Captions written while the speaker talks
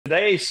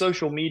they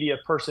social media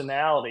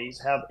personalities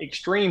have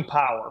extreme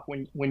power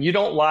when you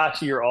don't lie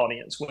to your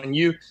audience, when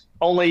you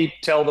only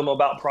tell them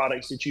about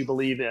products that you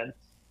believe in.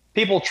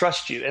 People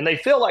trust you and they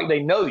feel like they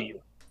know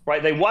you,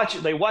 right? They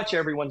watch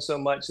everyone so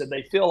much that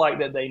they feel like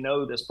that they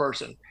know this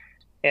person.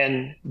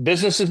 And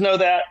businesses know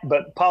that,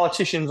 but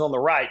politicians on the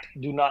right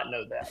do not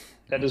know that.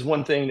 That is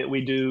one thing that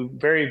we do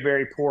very,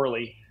 very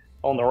poorly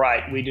on the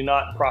right. We do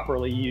not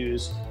properly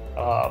use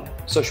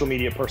social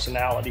media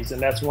personalities.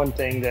 And that's one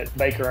thing that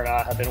Baker and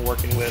I have been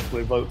working with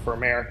Vote for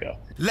America.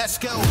 Let's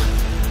go.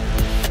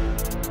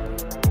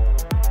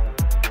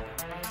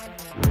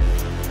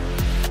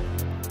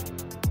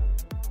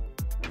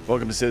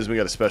 Welcome to Citizen. We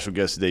got a special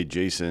guest today,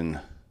 Jason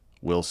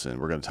Wilson.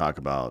 We're going to talk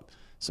about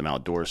some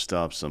outdoor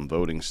stuff, some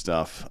voting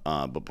stuff.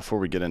 But before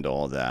we get into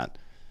all that,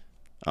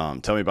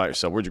 tell me about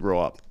yourself. Where'd you grow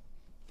up?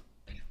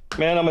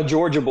 Man, I'm a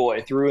Georgia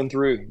boy through and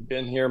through.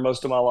 Been here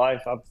most of my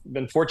life. I've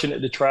been fortunate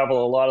to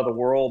travel a lot of the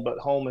world, but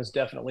home is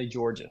definitely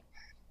Georgia.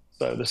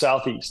 So the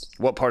Southeast.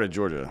 What part of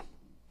Georgia?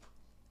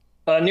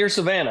 Near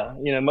Savannah.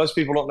 You know, most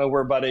people don't know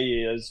where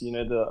Buddy is, you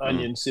know, the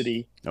Onion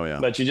City. Oh, yeah.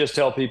 But you just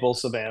tell people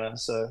Savannah.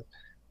 So,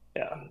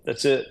 yeah,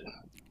 that's it.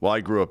 Well,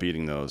 I grew up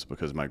eating those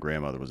because my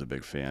grandmother was a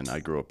big fan. I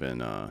grew up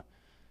in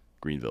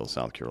Greenville,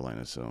 South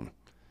Carolina. So.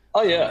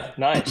 Oh, yeah.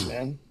 Nice,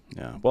 man.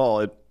 Yeah.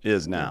 Well, it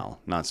is now.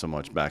 Not so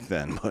much back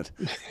then, but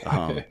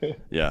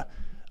yeah.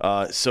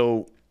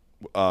 So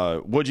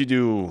what'd you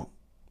do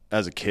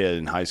as a kid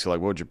in high school?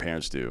 Like, what would your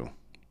parents do?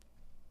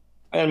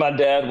 And my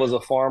dad was a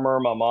farmer.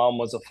 My mom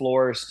was a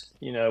florist.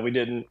 You know, we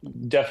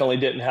definitely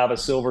didn't have a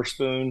silver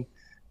spoon.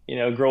 You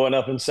know, growing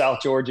up in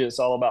South Georgia, it's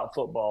all about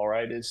football,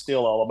 right? It's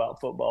still all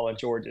about football in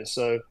Georgia.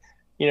 So,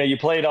 you know, you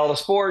played all the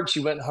sports.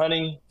 You went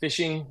hunting,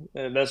 fishing.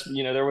 There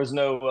was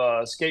no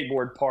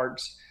skateboard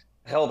parks.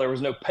 Hell, there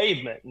was no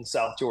pavement in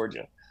South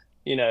Georgia.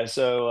 You know,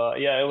 so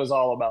yeah, it was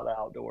all about the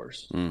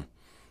outdoors. Mm.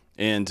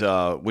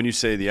 And when you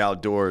say the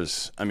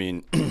outdoors, I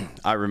mean,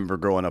 I remember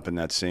growing up in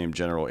that same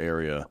general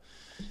area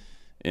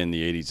in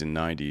the 80s and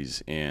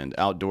 90s, and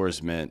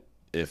outdoors meant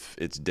if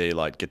it's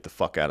daylight, get the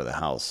fuck out of the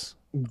house.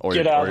 Or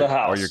get out of the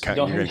house. Or you're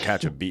going to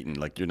catch a beating.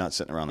 Like, you're not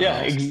sitting around the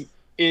house.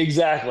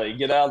 Exactly.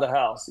 Get out of the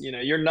house. You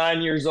know, you're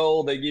 9 years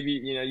old. They give you,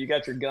 you know, you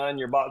got your gun,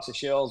 your box of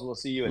shells. We'll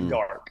see you in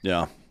dark.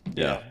 Yeah.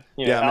 Yeah.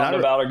 You know, out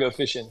and about or go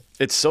fishing.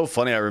 It's so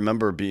funny. I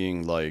remember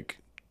being like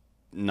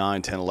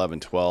 9, 10, 11,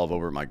 12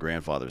 over at my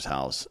grandfather's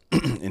house.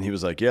 And he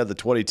was like, yeah, the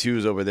 22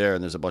 is over there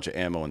and there's a bunch of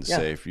ammo in the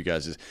safe. You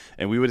guys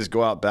and we would just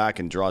go out back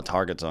and draw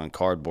targets on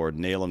cardboard,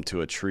 nail them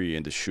to a tree,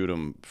 and to shoot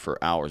them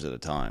for hours at a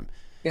time.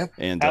 Yeah,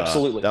 and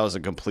absolutely. That was a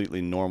completely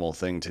normal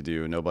thing to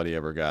do. Nobody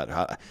ever got.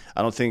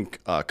 I don't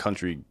think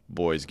country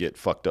boys get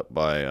fucked up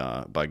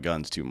by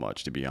guns too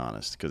much, to be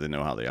honest, because they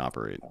know how they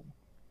operate.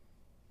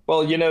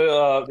 Well, you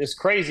know, it's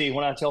crazy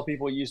when I tell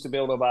people you used to be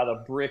able to buy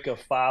the brick of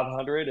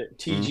 500 at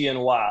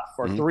TG&Y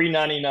for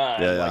 $3.99.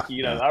 Yeah, like,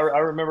 you know, I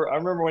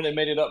remember when they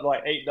made it up to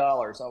like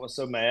 $8. I was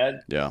so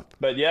mad. Yeah.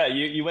 But yeah,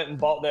 you went and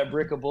bought that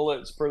brick of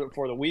bullets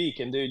for the week,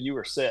 and dude, you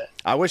were set.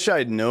 I wish I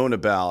had known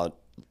about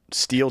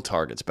steel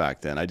targets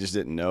back then. I just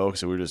didn't know,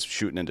 so we were just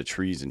shooting into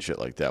trees and shit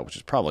like that, which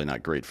is probably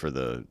not great for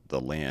the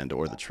land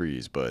or the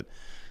trees. But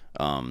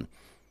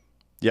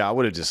yeah, I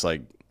would have just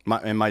like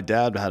my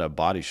dad had a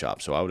body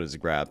shop, so I would have just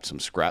grabbed some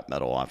scrap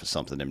metal off of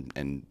something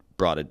and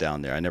brought it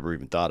down there. I never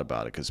even thought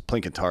about it, because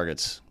plinking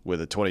targets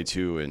with a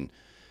 22 and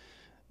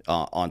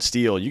on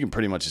steel, you can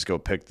pretty much just go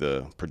pick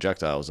the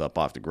projectiles up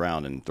off the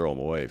ground and throw them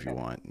away if you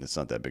want. It's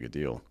not that big a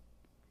deal.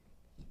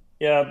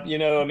 Yeah, you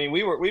know, I mean,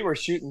 we were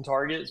shooting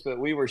targets, but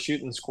we were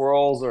shooting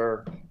squirrels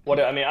or what.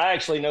 I mean, I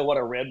actually know what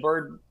a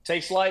redbird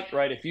tastes like,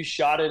 right? If you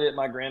shot it at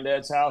my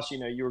granddad's house, you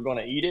know, you were going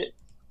to eat it.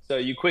 So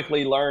you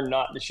quickly learn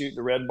not to shoot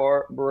the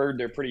redbird.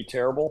 They're pretty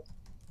terrible.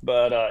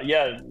 But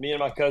yeah, me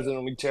and my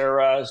cousin, we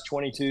terrorized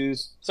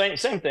 22s.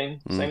 Same thing.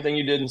 Same thing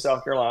you did in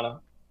South Carolina.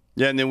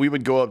 Yeah, and then we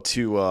would go up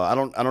to I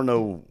don't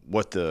know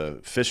what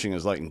the fishing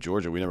is like in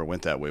Georgia. We never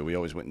went that way. We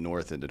always went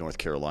north into North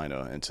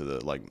Carolina, into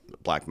the like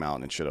Black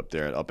Mountain and shit up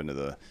there, and up into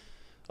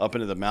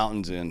the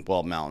mountains. And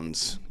well,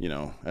 mountains, you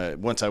know,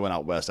 once I went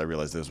out west, I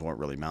realized those weren't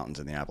really mountains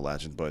in the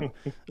Appalachians. But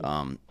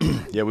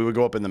yeah, we would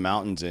go up in the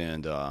mountains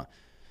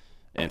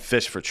and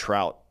fish for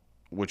trout,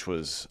 which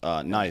was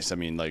nice. I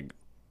mean, like,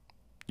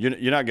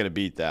 you're not going to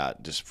beat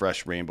that. Just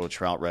fresh rainbow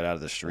trout right out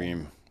of the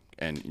stream,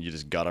 and you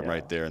just gut them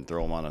right there and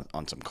throw them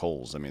on some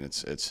coals. I mean,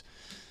 it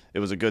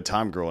was a good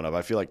time growing up.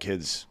 I feel like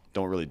kids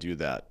don't really do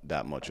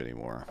that much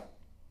anymore.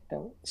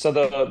 So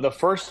the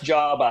first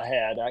job I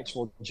had,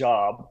 actual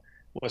job,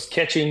 was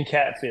catching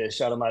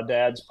catfish out of my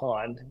dad's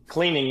pond,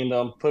 cleaning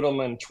them, put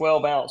them in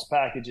 12-ounce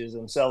packages,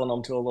 and selling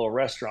them to a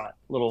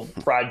little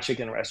fried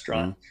chicken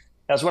restaurant.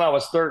 That's when I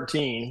was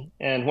 13.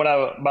 And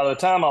by the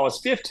time I was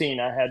 15,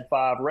 I had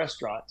 5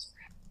 restaurants.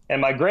 And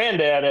my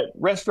granddad at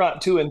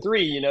restaurant 2 and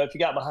 3, you know, if you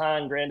got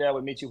behind, granddad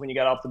would meet you when you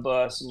got off the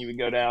bus and you would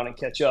go down and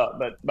catch up.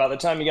 But by the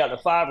time you got to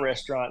 5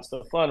 restaurants,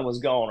 the fun was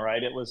gone,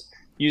 right? It was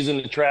using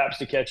the traps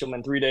to catch them,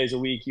 and 3 days a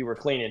week you were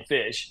cleaning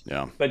fish.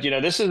 Yeah. But you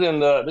know, this is in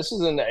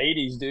the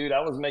 80s, dude. I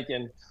was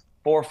making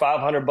 $400 or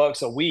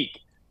 $500 a week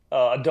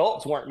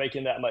adults weren't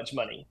making that much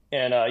money.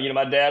 And,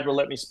 my dad would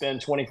let me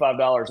spend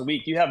 $25 a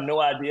week. You have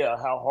no idea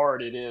how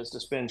hard it is to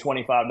spend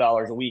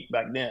 $25 a week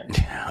back then.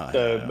 Yeah,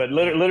 So, yeah. but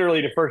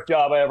literally the first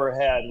job I ever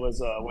had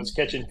was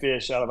catching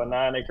fish out of a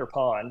 9-acre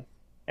pond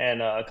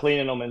and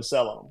cleaning them and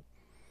selling them.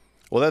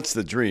 Well, that's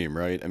the dream,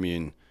 right? I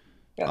mean,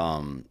 Yeah,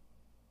 um,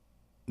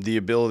 the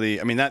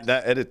ability. I mean, that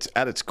at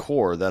its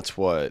core, that's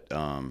what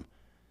do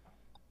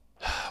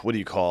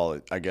you call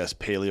it? I guess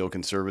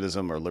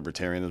paleoconservatism or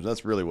libertarianism.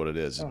 That's really what it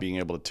is yeah, being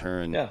able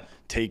to yeah,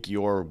 take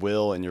your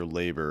will and your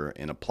labor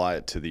and apply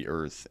it to the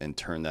earth and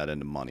turn that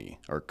into money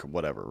or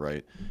whatever,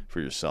 right?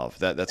 For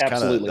yourself.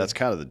 absolutely. That's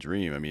kind of the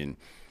dream. I mean,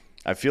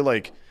 I feel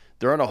like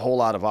there aren't a whole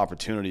lot of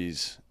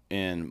opportunities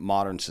in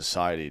modern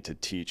society to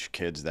teach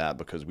kids that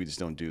because we just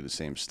don't do the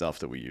same stuff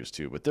that we used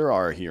to. But there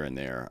are here and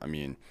there. I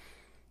mean,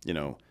 you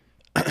know,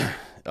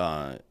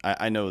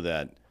 I know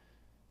that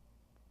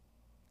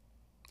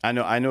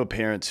I know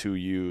parents who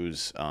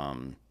use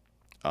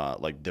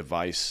like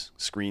device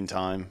screen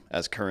time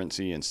as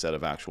currency instead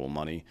of actual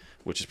money,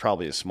 which is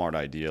probably a smart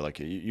idea. Like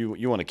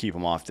you want to keep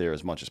them off there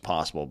as much as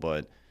possible,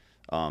 but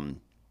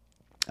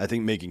I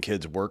think making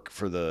kids work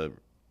for the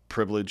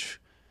privilege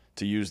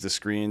to use the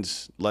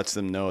screens lets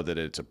them know that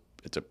it's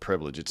a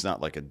privilege. It's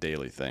not like a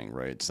daily thing,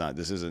 right? It's not.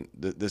 This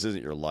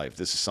isn't your life.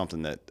 This is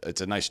something that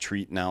it's a nice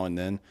treat now and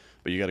then,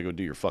 but you got to go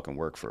do your fucking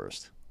work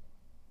first.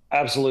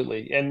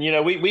 Absolutely. And,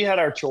 we had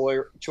our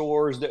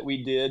chores that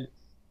we did.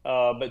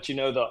 But,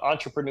 the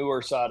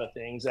entrepreneur side of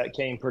things that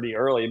came pretty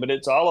early. But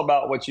it's all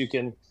about what you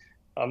can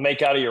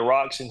make out of your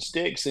rocks and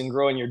sticks and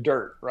grow in your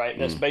dirt, right?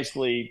 That's Mm.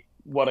 basically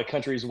what a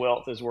country's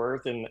wealth is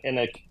worth. And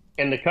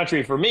in the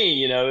country for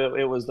me,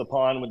 it was the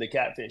pond with the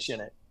catfish in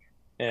it.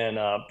 And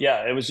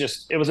yeah, it was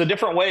a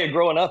different way of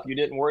growing up. You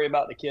didn't worry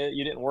about the kid.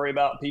 You didn't worry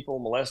about people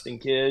molesting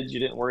kids.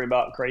 You didn't worry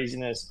about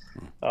craziness.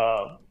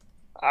 Uh,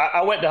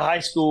 I went to high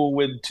school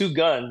with two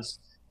guns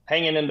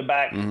hanging in the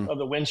back Hmm. of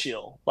the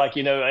windshield. Like,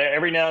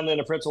 every now and then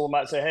the principal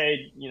might say,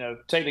 "Hey,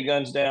 take the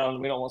guns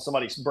down. We don't want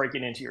somebody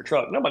breaking into your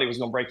truck." Nobody was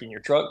going to break in your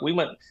truck. We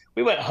went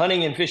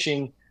hunting and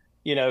fishing,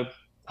 you know,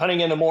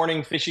 hunting in the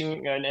morning,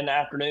 fishing in the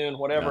afternoon, Yeah.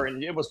 whatever.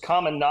 And it was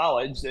common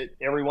knowledge that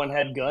everyone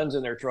had guns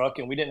in their truck,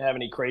 and we didn't have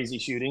any crazy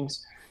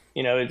shootings.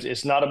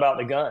 It's not about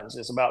the guns;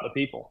 it's about the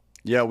people.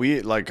 Yeah,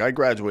 I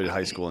graduated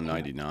high school in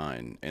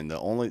 '99, and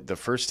the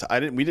first I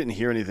didn't we didn't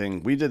hear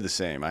anything. We did the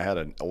same. I had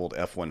an old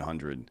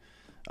F-100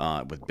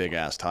 with big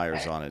ass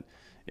tires on it,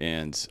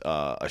 and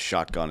a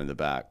shotgun in the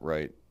back.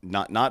 Right,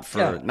 Yeah, not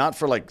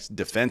for like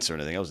defense or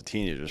anything. I was a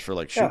teenager, just for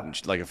like yeah, shooting.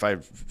 Like if I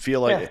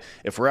feel yeah, like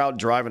if we're out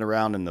driving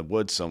around in the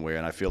woods somewhere,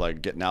 and I feel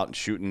like getting out and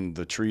shooting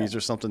the trees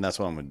or something, that's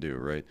what I'm gonna do.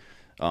 Right.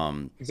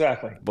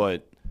 exactly.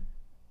 But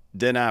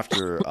then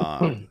after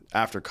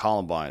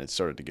Columbine, it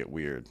started to get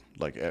weird.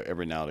 Like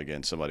every now and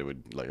again, somebody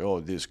would like, "Oh,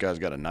 this guy's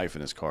got a knife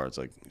in his car." It's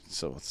like,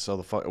 so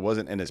the fuck, it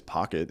wasn't in his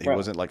pocket. He Right.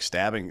 wasn't like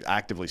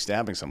actively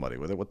stabbing somebody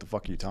with it. What the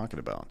fuck are you talking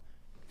about?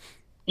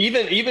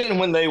 Even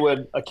when they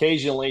would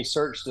occasionally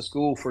search the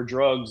school for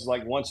drugs,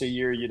 like once a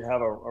year, you'd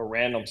have a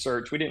random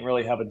search. We didn't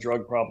really have a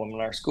drug problem in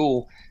our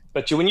school,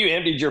 but when you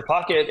emptied your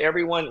pocket,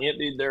 everyone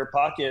emptied their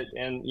pocket,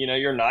 and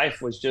your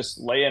knife was just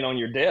laying on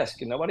your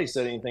desk, and nobody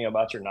said anything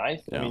about your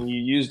knife. I Yeah, mean, you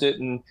used it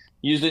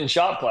in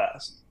shop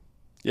class.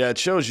 yeah. It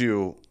shows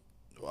you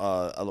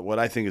what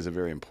I think is a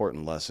very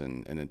important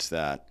lesson, and it's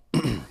that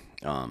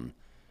um,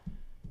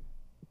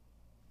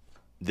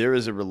 there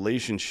is a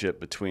relationship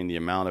between the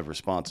amount of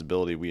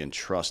responsibility we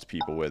entrust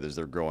people with as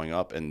they're growing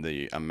up and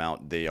the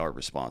amount they are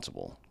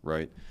responsible,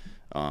 right?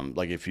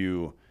 Like if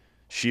you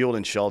shield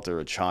and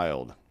shelter a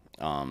child,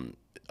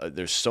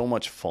 there's so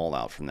much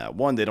fallout from that.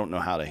 One, they don't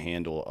know how to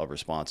handle a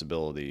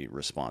responsibility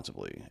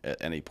responsibly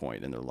at any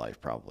point in their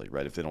life, probably,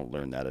 right? If they don't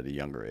learn that at a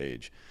younger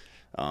age.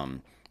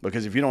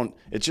 Because if you don't,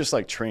 it's just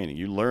like training.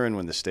 You learn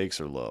when the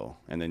stakes are low,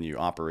 and then you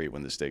operate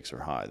when the stakes are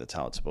high. That's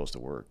how it's supposed to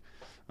work.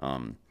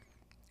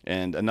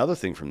 And another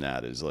thing from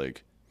that is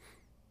like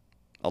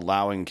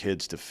allowing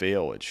kids to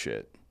fail at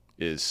shit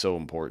is so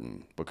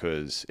important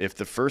because if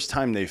the first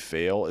time they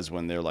fail is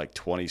when they're like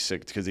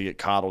 26 because they get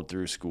coddled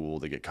through school,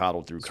 they get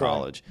coddled through That's right.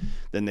 college,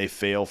 then they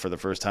fail for the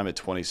first time at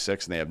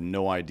 26 and they have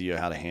no idea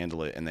how to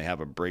handle it and they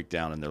have a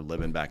breakdown and they're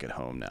living back at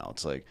home now.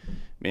 It's like,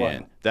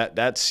 Right. man,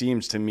 that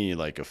seems to me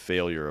like a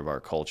failure of our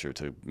culture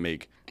to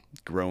make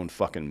grown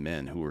fucking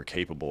men who are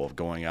capable of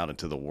going out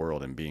into the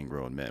world and being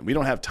grown men. We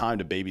don't have time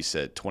to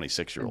babysit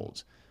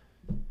 26-year-olds.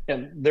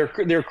 And they're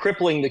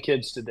crippling the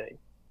kids today.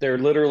 They're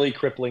literally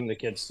crippling the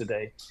kids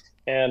today.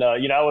 And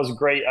I was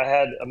great. I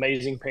had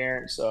amazing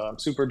parents. I'm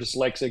super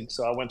dyslexic,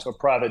 so I went to a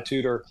private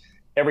tutor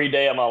every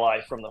day of my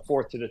life from the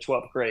fourth to the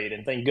 12th grade,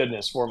 and thank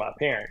goodness for my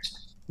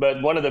parents.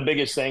 But one of the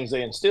biggest things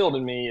they instilled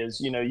in me is,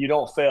 you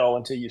don't fail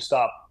until you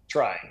stop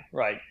trying.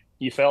 Right?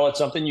 You fail at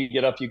something, you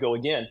get up, you go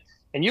again,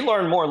 and you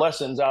learn more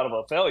lessons out of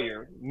a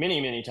failure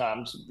many, many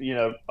times.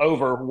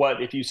 Over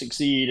what if you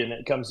succeed and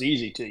it comes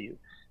easy to you.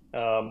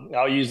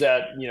 I'll use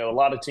that. A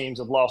lot of teams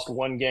have lost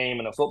one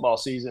game in a football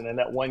season, and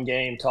that one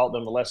game taught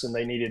them the lesson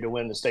they needed to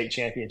win the state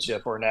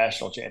championship or a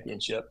national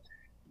championship.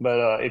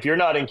 But if you're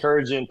not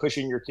encouraging,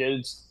 pushing your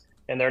kids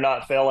and they're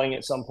not failing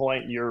at some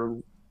point, you're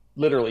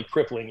literally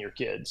crippling your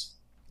kids.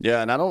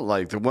 Yeah, and I don't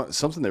like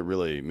something that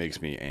really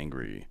makes me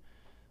angry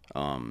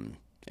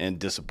and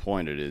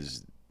disappointed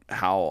is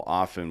how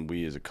often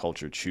we as a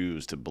culture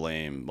choose to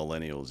blame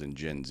millennials and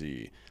Gen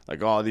Z.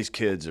 Like, oh, these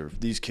kids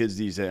these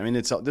days. I mean,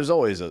 there's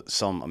always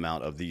some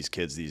amount of these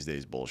kids these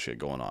days bullshit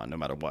going on, no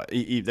matter what.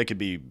 They could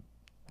be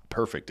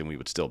perfect, and we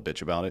would still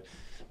bitch about it.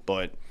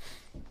 But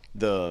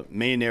the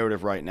main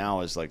narrative right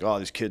now is like, oh,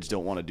 these kids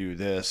don't want to do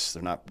this.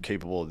 They're not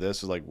capable of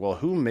this. It's like, well,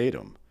 who made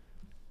them?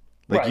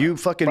 Like, Right. you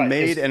fucking Right.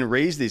 made and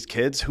raised these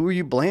kids. Who are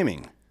you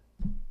blaming?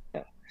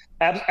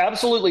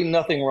 Absolutely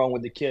nothing wrong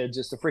with the kids.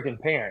 It's the freaking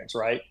parents,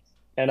 right?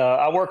 And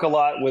I work a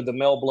lot with the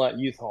Mel Blount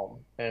Youth Home,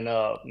 and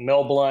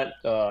Mel Blount,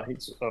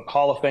 he's a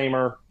Hall of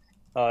Famer.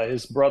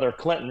 His brother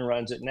Clinton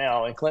runs it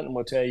now, and Clinton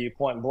will tell you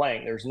point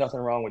blank, there's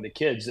nothing wrong with the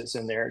kids that's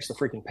in there. It's the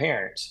freaking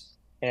parents,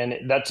 and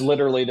that's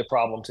literally the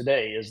problem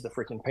today is the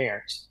freaking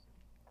parents.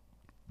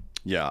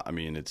 Yeah, I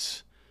mean,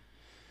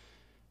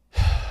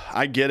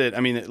 I get it. I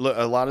mean, look,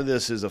 a lot of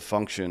this is a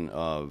function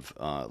of,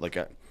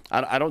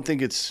 I don't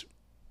think it's,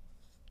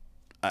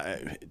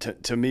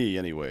 to me,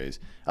 anyways,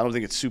 I don't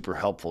think it's super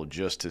helpful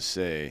just to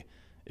say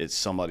it's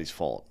somebody's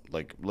fault.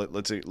 Like,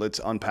 let's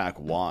unpack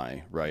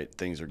why, right?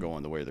 Things are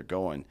going the way they're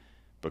going,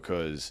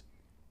 because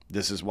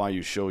this is why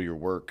you show your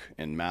work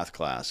in math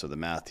class, so the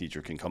math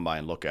teacher can come by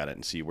and look at it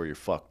and see where you're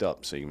fucked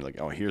up. So you can be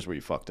like, oh, here's where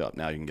you fucked up.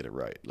 Now you can get it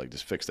right. Like,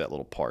 just fix that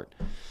little part.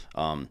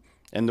 And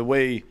the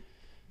way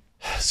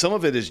some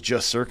of it is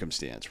just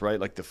circumstance, right?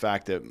 Like the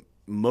fact that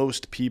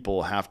most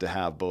people have to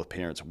have both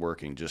parents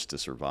working just to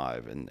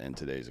survive in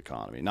today's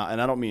economy. Not,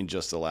 and I don't mean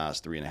just the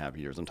last 3.5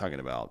 years. I'm talking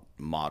about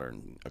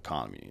modern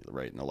economy,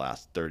 right? In the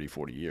last 30,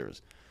 40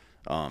 years.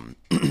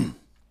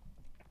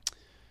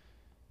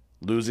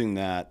 Losing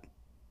that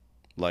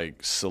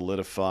like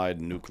solidified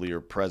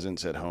nuclear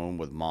presence at home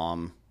with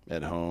mom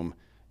at home.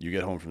 You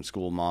get home from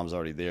school, mom's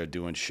already there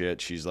doing shit.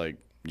 She's like,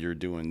 you're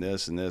doing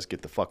this and this,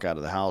 get the fuck out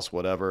of the house,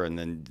 whatever. And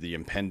then the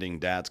impending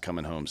dad's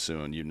coming home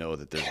soon. You know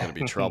that there's going to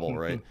be trouble,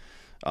 right?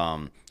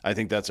 I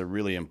think that's a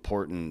really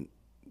important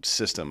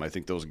system. I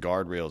think those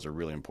guardrails are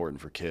really important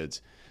for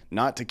kids,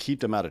 not to keep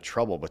them out of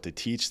trouble, but to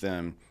teach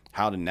them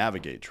how to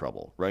navigate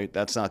trouble, right?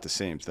 That's not the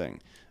same thing.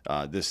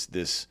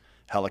 This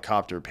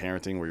helicopter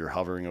parenting where you're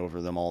hovering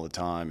over them all the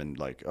time and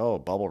like, oh,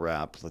 bubble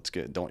wrap,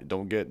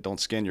 don't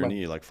skin your Right.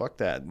 knee. Like, fuck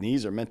that.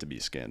 Knees are meant to be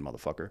skinned,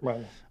 motherfucker.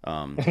 Right.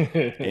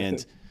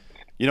 And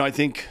I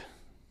think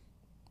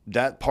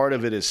that part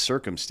of it is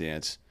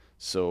circumstance.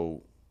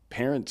 So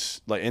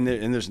parents like, and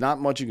there's not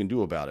much you can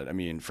do about it. I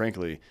mean,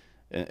 frankly,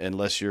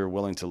 unless you're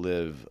willing to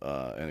live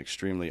an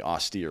extremely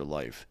austere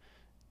life.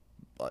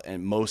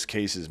 In most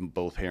cases,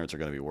 both parents are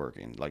going to be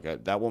working.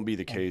 Like that won't be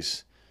the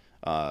case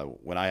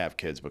when I have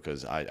kids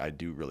because I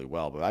do really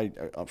well.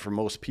 But for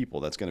most people,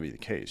 that's going to be the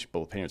case.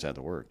 Both parents have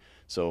to work.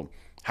 So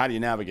how do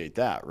you navigate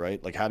that,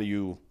 right? Like, how do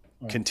you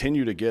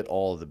continue to get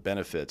all of the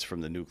benefits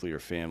from the nuclear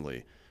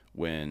family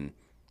when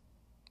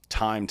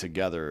time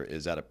together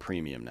is at a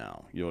premium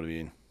now? You know what I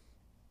mean?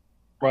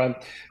 Right.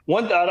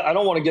 I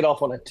don't want to get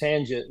off on a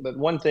tangent, but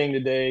one thing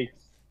today,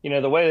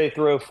 the way they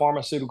throw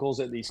pharmaceuticals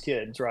at these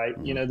kids, right?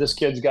 This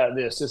kid's got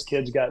this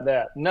kid's got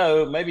that.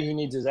 No, maybe he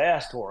needs his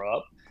ass tore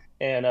up,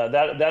 and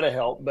that'll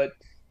help. But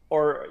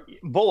or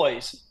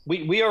boys,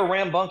 we are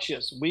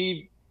rambunctious.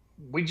 We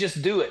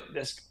just do it.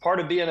 That's part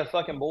of being a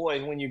fucking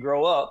boy when you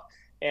grow up.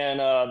 And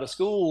the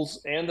schools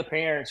and the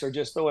parents are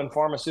just throwing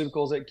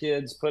pharmaceuticals at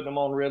kids, putting them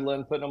on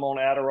Ritalin, putting them on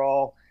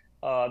Adderall.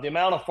 The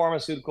amount of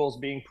pharmaceuticals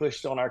being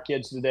pushed on our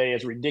kids today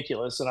is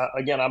ridiculous. And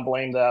I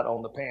blame that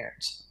on the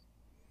parents.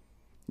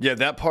 Yeah,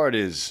 that part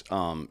is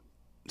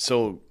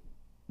so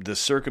the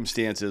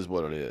circumstance is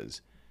what it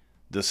is.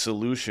 The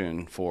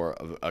solution for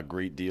a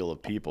great deal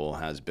of people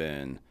has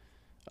been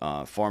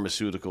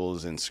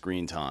pharmaceuticals and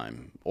screen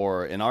time.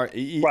 Or in our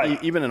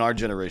Right. even in our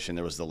generation,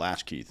 there was the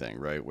latchkey thing,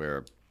 right?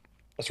 Where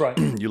That's right.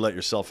 you let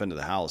yourself into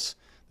the house.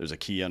 There's a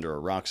key under a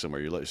rock somewhere.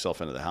 You let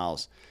yourself into the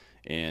house,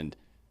 and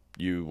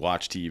you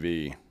watch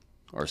TV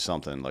or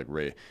something like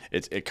Ray.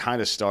 It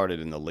kind of started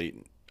in the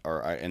late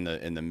or in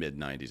the mid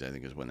 '90s. I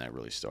think is when that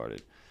really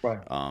started. Right.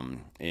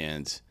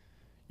 And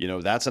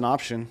that's an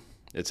option.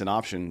 It's an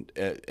option,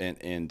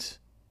 and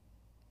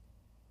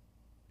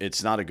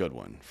it's not a good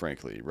one,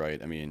 frankly.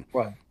 Right? I mean,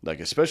 Right. like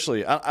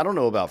especially I don't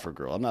know about for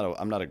girl. I'm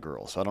not a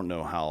girl, so I don't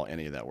know how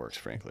any of that works,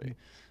 frankly.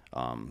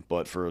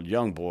 But for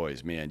young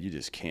boys, man, you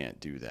just can't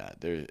do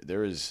that.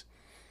 There's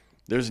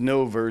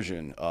no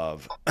version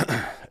of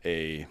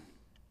a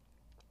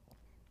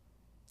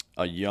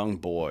young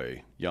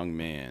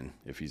man,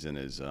 if he's in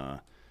his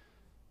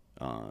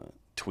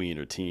tween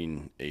or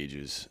teen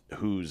ages,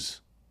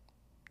 who's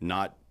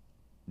not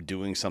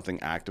doing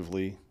something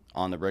actively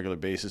on the regular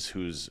basis,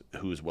 who's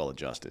well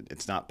adjusted.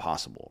 It's not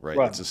possible, right?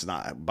 Right. It's just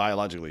not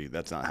biologically.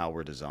 That's not how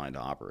we're designed to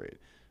operate.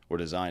 We're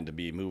designed to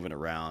be moving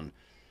around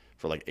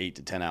for like 8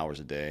 to 10 hours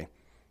a day.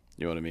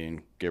 You know what I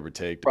mean? Give or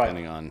take,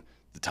 depending on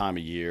the time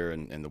of year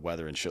and the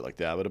weather and shit like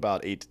that. But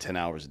about 8 to 10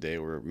 hours a day.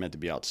 We're meant to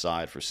be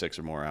outside for 6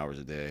 or more hours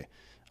a day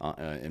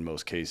in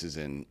most cases.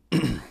 And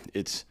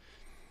it's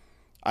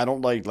I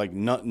don't like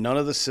none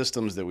of the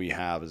systems that we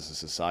have as a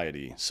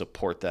society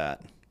support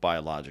that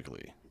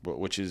biologically,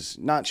 which is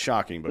not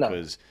shocking No.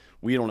 because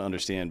we don't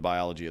understand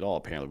biology at all.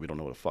 Apparently, we don't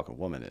know what a fucking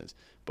woman is,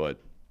 but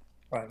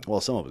Right.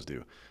 well, some of us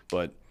do,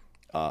 but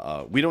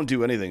we don't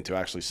do anything to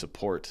actually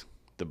support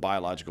the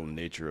biological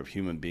nature of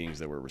human beings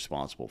that we're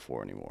responsible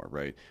for anymore,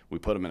 right? We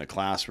put them in a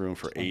classroom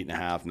for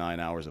 8.5, 9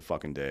 hours a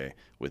fucking day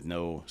with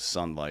no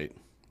sunlight,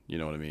 you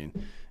know what I mean?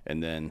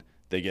 And then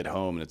they get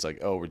home and it's like,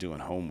 oh, we're doing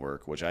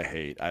homework, which I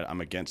hate. I'm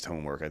against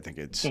homework. I think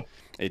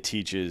it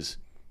teaches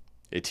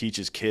it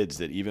teaches kids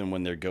that even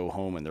when they go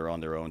home and they're on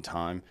their own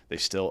time, they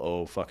still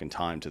owe fucking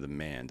time to the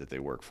man that they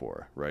work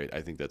for, right?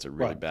 I think that's a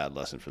really Right. bad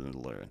lesson for them to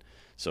learn.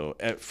 So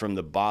from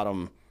the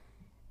bottom,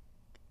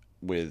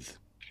 with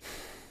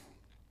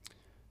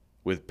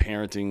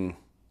parenting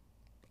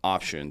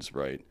options,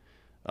 right?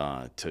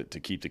 To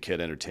keep the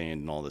kid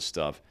entertained and all this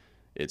stuff.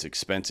 It's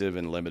expensive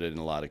and limited in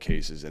a lot of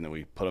cases, and then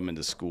we put them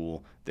into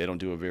school. They don't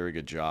do a very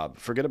good job.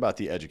 Forget about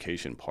the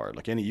education part.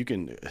 Like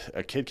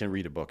a kid can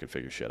read a book and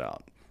figure shit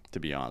out. To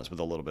be honest, with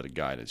a little bit of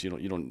guidance, you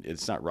don't.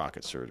 It's not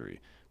rocket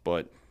surgery,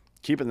 but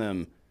keeping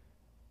them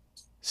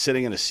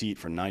sitting in a seat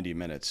for 90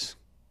 minutes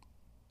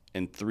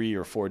in 3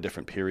 or 4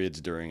 different periods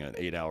during an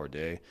 8-hour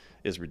day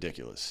is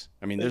ridiculous.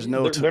 I mean,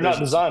 They're not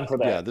designed for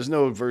that. Yeah, there's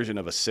no version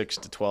of a 6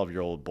 to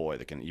 12-year-old boy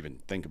that can even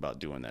think about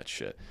doing that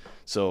shit.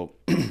 So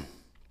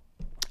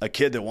a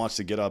kid that wants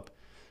to get up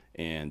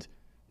and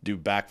do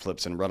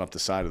backflips and run up the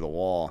side of the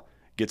wall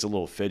gets a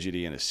little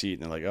fidgety in a seat,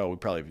 and they're like, oh, we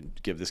probably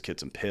give this kid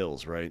some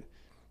pills, right?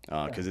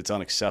 Because it's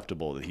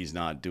unacceptable that he's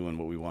not doing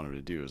what we want him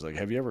to do. It's like,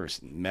 have you ever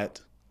met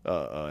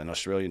an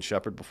Australian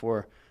Shepherd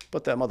before?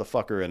 Put that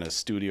motherfucker in a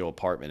studio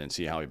apartment and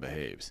see how he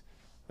behaves.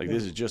 Like,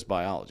 this is just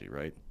biology,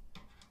 right?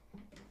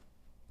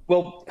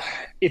 Well,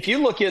 if you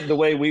look at the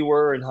way we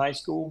were in high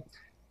school,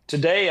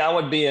 today I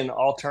would be in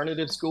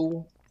alternative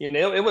school. You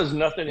know, it was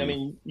nothing. I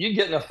mean, you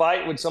get in a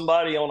fight with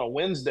somebody on a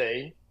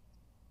Wednesday,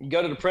 you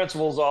go to the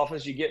principal's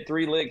office, you get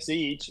 3 licks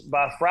each.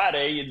 By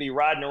Friday, you'd be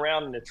riding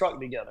around in the truck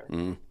together.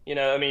 You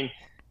know, I mean,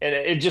 and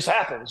it just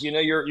happens. You know,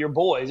 you're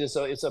boys. It's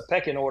a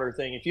pecking order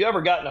thing. If you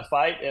ever got in a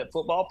fight at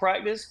football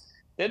practice,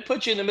 they'd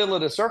put you in the middle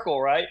of the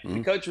circle, right?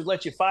 The coach would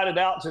let you fight it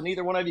out so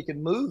neither one of you could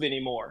move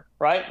anymore,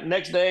 right?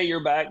 Next day,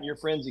 you're back and you're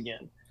friends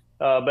again.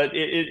 But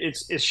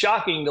it's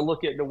shocking to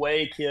look at the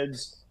way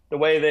kids, the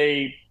way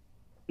they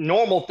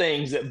normal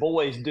things that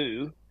boys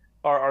do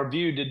are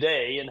viewed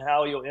today, and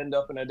how you'll end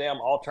up in a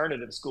damn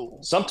alternative school.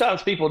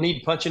 Sometimes people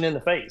need punching in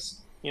the face.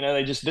 You know,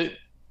 they just do.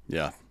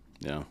 Yeah,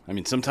 yeah. I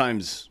mean,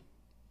 sometimes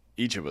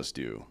each of us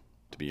do,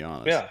 to be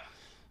honest. Yeah.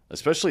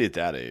 Especially at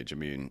that age. I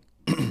mean,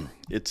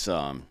 it's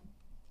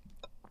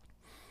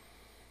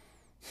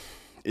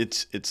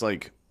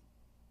like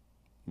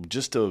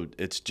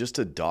it's just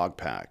a dog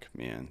pack,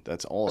 man.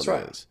 That's all That's it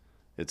right. is.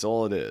 It's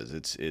all it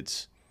is.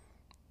 It's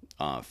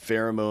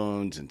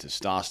pheromones and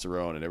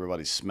testosterone, and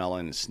everybody's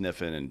smelling and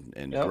sniffing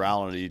and Yep.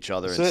 growling at each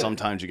other. That's And it.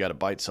 sometimes you got to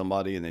bite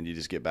somebody, and then you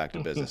just get back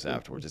to business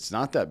afterwards. It's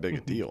not that big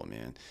a deal,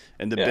 man.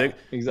 And Yeah,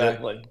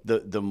 exactly.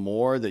 the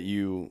more that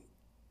you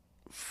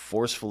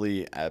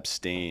forcefully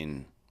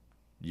abstain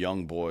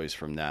young boys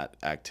from that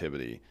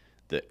activity,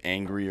 the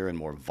angrier and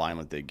more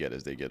violent they get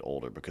as they get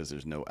older, because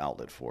there's no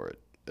outlet for it,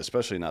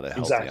 especially not a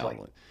healthy Exactly.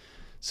 outlet.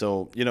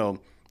 So, you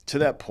know, to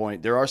that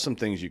point, there are some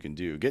things you can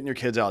do. Getting your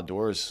kids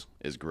outdoors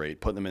is great.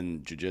 Putting them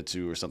in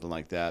jiu-jitsu or something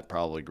like that,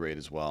 probably great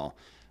as well.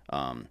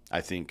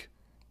 I think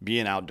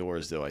being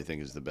outdoors, though, I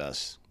think is the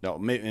best. No,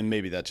 and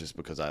maybe that's just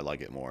because I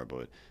like it more,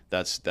 but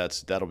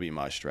that'll be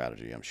my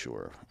strategy, I'm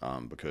sure,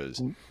 because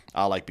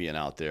I like being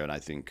out there, and I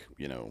think,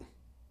 you know,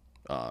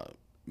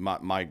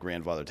 my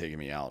grandfather taking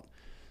me out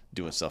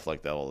doing stuff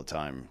like that all the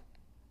time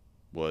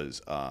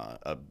was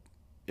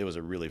it was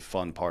a really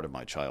fun part of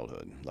my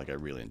childhood. Like, I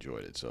really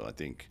enjoyed it. So I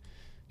think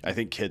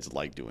kids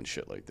like doing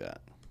shit like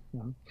that.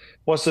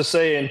 What's to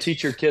say, and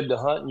teach your kid to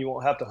hunt, and you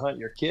won't have to hunt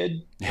your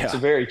kid? It's a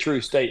Yeah. very true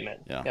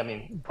statement. Yeah. I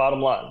mean,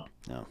 bottom line.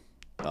 Yeah.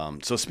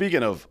 So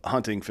speaking of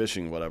hunting,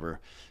 fishing, whatever,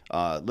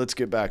 let's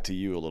get back to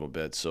you a little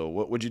bit. So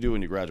what would you do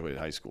when you graduated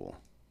high school?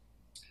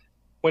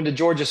 Went to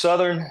Georgia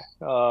Southern,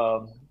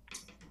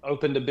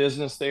 opened a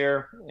business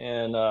there,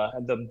 and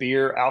had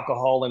the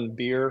alcohol and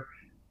beer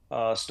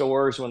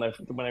stores when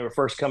they were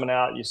first coming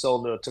out. You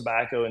sold the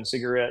tobacco and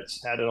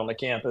cigarettes, had it on the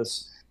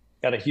campus.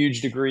 Got a huge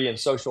degree in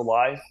social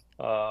life.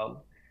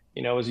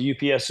 You know, was a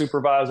UPS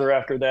supervisor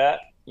after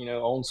that. You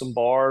know, owned some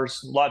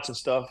bars, lots of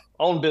stuff,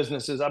 owned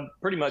businesses. I've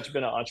pretty much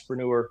been an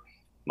entrepreneur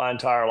my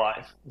entire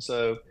life.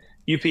 So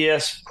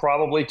UPS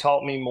probably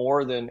taught me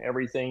more than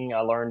everything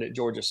I learned at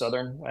Georgia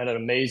Southern. I had an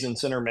amazing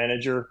center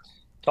manager,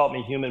 taught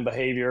me human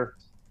behavior,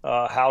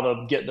 how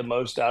to get the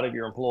most out of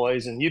your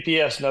employees. And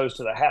UPS knows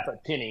to the half a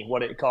penny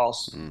what it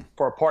costs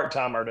for a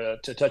part-timer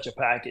to touch a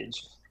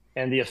package.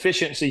 And the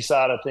efficiency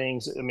side of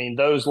things, I mean,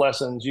 those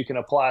lessons, you can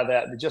apply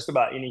that to just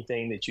about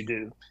anything that you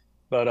do.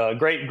 But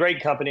great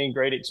company,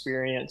 great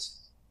experience.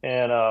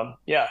 And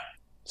yeah,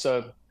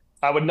 so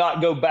I would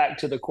not go back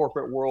to the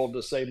corporate world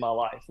to save my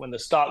life. When the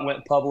stock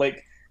went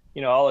public,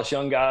 all us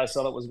young guys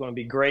thought it was going to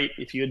be great.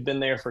 If you had been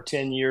there for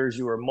 10 years,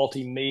 you were a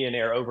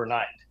multi-millionaire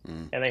overnight.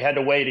 And they had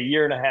to wait a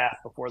year and a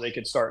half before they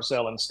could start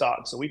selling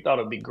stock. So we thought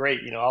it'd be great.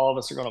 All of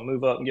us are going to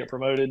move up and get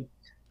promoted.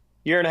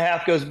 Year and a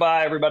half goes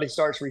by, everybody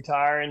starts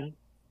retiring.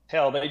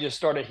 Hell, they just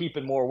started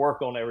heaping more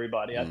work on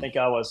everybody. I think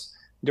I was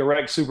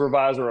direct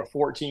supervisor of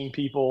 14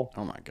 people.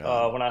 Oh my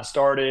God. When I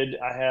started,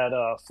 I had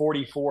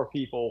 44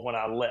 people when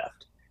I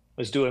left.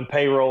 Was doing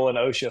payroll and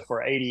OSHA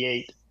for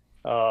 88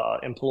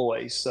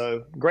 employees.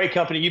 So great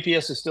company.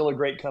 UPS is still a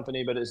great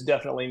company, but it's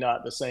definitely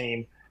not the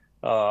same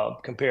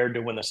compared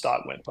to when the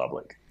stock went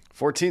public.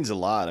 14's a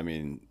lot. I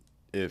mean,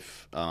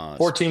 if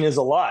 14 is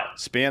a lot.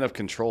 Span of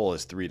control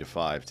is 3 to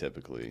 5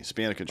 typically.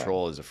 Span of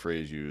control is a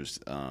phrase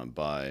used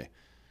by,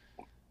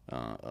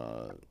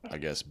 I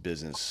guess,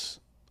 business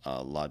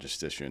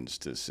logisticians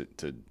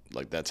to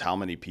like that's how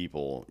many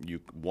people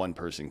one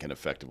person can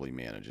effectively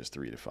manage is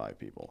 3 to 5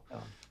 people.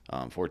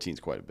 14 is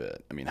quite a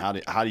bit. I mean, how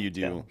do you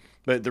do? Yeah.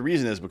 But the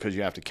reason is because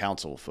you have to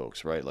counsel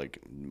folks, right? Like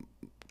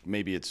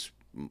maybe it's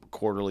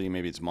quarterly,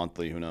 maybe it's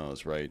monthly, who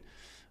knows, right?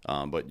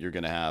 But you're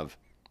going to have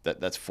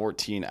that's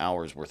 14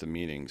 hours worth of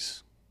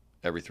meetings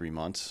every 3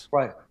 months,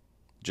 right?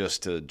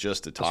 Just to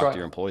talk to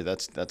your employee.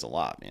 That's a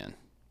lot, man.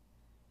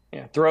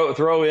 Yeah,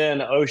 throw in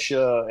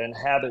OSHA and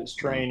habits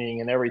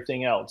training and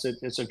everything else.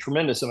 It's a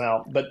tremendous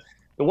amount. But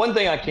the one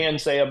thing I can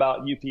say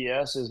about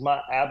UPS is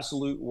my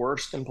absolute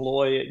worst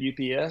employee at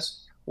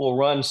UPS will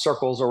run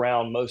circles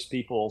around most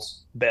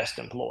people's best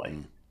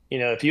employee.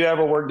 If you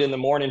ever worked in the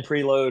morning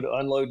preload,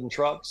 unloading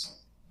trucks,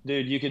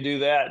 dude, you could do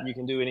that. You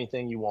can do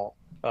anything you want.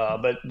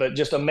 But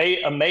just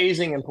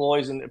amazing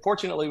employees. And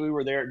fortunately, we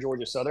were there at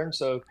Georgia Southern.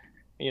 So,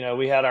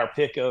 we had our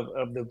pick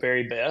of the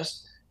very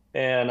best.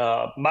 And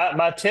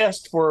my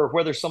test for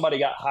whether somebody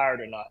got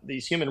hired or not,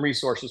 these human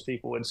resources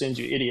people would send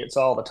you idiots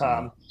all the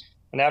time.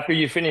 And after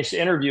you finish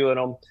interviewing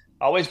them,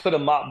 I always put a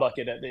mop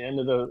bucket at the end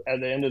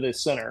of the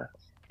center.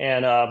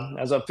 And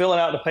as I'm filling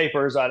out the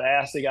papers, I'd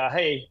ask the guy,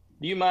 "Hey,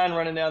 do you mind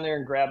running down there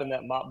and grabbing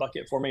that mop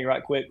bucket for me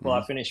right quick while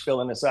I finish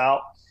filling this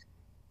out?"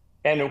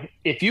 And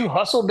if you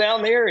hustled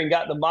down there and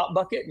got the mop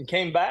bucket and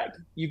came back,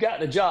 you got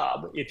the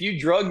job. If you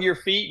drug your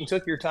feet and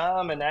took your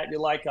time and acted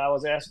like I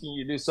was asking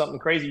you to do something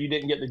crazy, you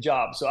didn't get the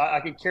job. So I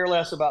could care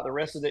less about the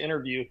rest of the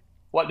interview.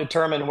 What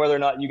determined whether or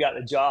not you got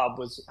the job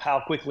was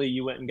how quickly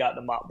you went and got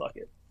the mop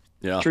bucket.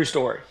 Yeah, true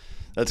story.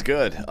 That's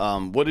good.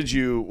 What did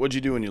you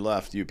do when you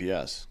left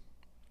UPS?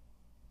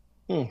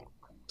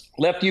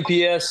 Left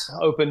UPS,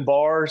 opened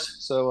bars.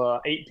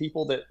 So 8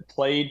 people that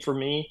played for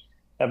me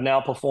have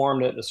now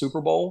performed at the Super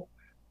Bowl.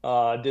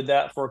 Did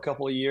that for a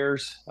couple of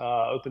years,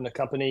 opened a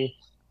company,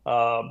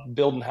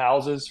 building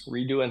houses,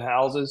 redoing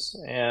houses,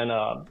 and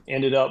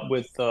ended up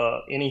with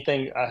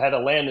anything. I had a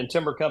land and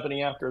timber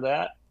company after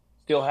that,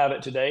 still have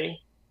it today.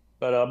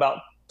 But about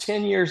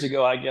 10 years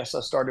ago, I guess I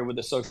started with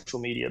the social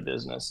media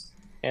business.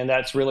 And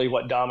that's really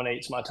what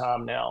dominates my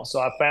time now. So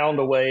I found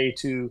a way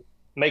to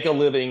make a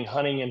living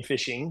hunting and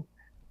fishing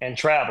and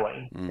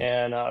traveling.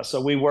 And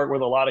so we work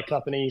with a lot of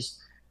companies,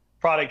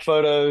 product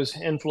photos,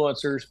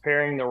 influencers,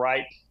 pairing the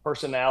right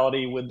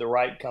personality with the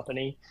right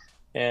company.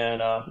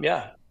 And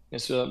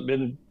it's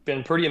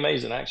been pretty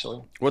amazing,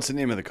 actually. What's the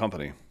name of the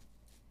company?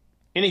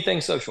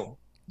 Anything Social.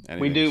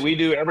 We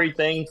do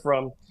everything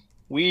from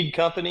weed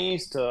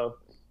companies to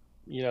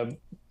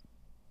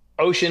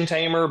ocean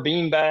tamer,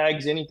 bean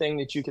bags, anything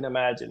that you can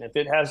imagine. If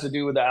it has to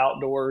do with the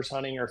outdoors,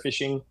 hunting or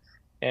fishing.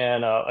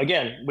 And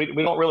again, we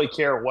don't really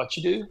care what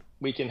you do.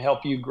 We can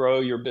help you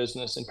grow your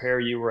business and pair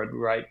you with the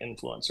right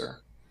influencer.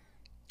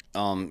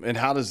 And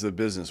how does the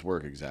business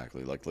work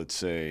exactly? Like, let's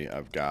say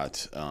I've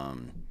got a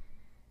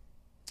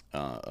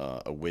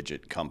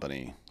widget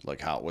company.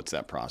 Like, what's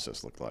that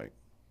process look like?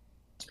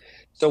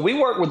 So we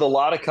work with a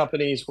lot of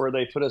companies where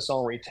they put us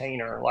on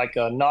retainer, like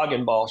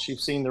Noggin Boss.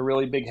 You've seen the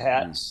really big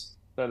hats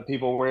that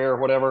people wear,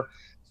 whatever.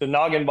 So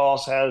Noggin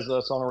Boss has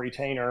us on a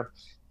retainer.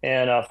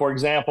 And for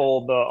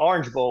example, the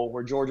Orange Bowl,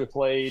 where Georgia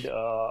played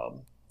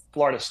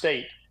Florida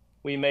State,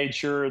 we made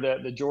sure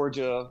that the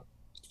Georgia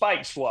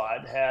Spike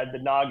Squad had the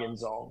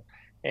noggins on.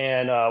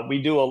 And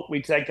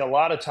we take a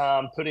lot of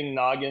time putting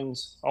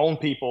noggins on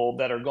people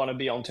that are going to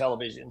be on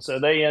television. So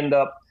they end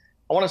up,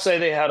 I want to say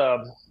they had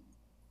a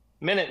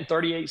minute and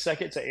 38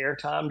 seconds of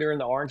airtime during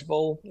the Orange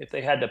Bowl. If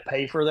they had to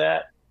pay for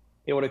that,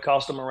 it would have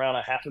cost them around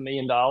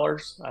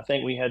 $500,000. I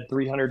think we had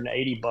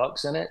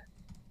 $380 in it.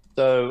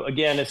 So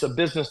again, it's a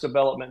business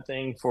development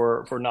thing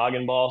for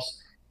Noggin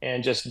Boss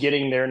and just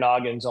getting their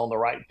noggins on the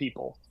right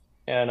people.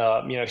 And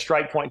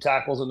Strike Point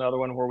Tackle is another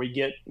one where we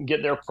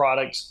get their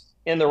products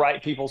in the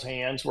right people's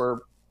hands,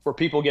 where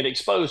people get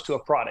exposed to a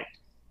product.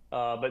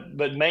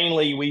 But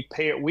mainly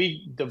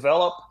we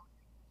develop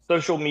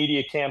social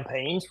media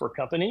campaigns for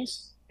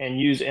companies and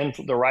use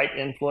the right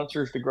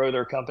influencers to grow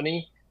their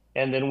company,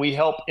 and then we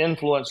help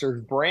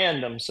influencers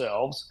brand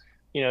themselves.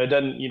 You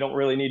don't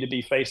really need to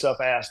be face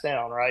up, ass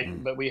down,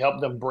 right? But we help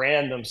them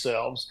brand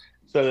themselves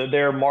so that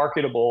they're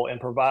marketable and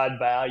provide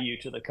value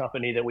to the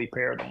company that we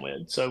pair them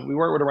with. So we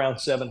work with around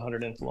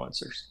 700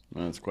 influencers.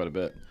 Well, that's quite a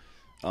bit.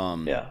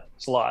 Yeah,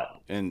 it's a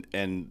lot.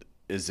 And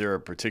is there a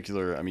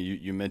particular, I mean,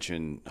 you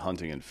mentioned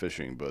hunting and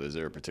fishing, but is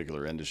there a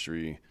particular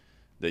industry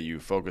that you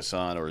focus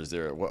on, or is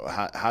there,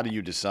 how do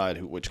you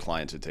decide which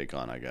clients to take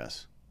on, I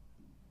guess?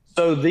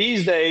 So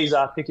these days,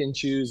 I pick and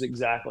choose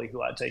exactly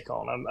who I take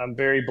on. I'm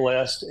very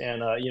blessed,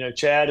 and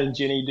Chad and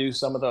Jenny do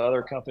some of the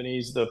other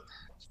companies, the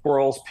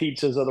Squirrels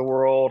Pizzas of the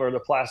world, or the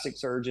Plastic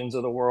Surgeons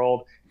of the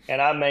world,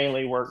 and I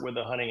mainly work with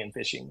the hunting and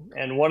fishing.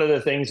 And one of the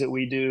things that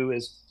we do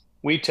is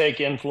we take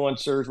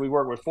influencers. We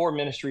work with four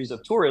ministries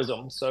of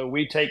tourism, so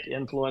we take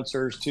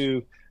influencers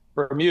to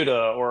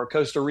Bermuda or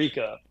Costa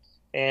Rica,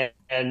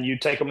 and you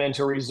take them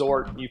into a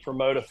resort. You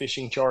promote a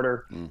fishing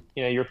charter. Mm.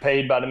 You're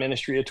paid by the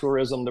Ministry of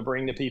Tourism to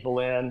bring the people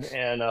in,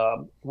 and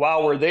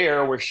while we're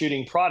there, we're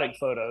shooting product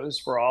photos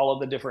for all of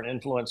the different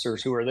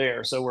influencers who are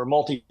there. So we're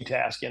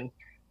multitasking,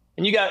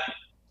 and you got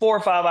 4 or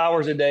 5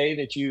 hours a day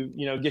that you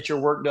get your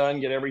work done,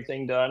 get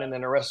everything done, and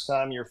then the rest of the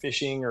time you're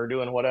fishing or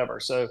doing whatever.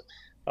 So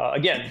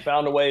again,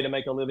 found a way to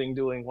make a living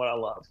doing what I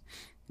love.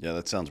 Yeah,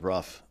 that sounds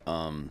rough.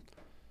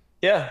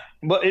 Yeah,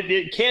 but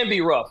it can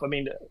be rough. I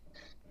mean,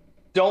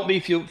 don't be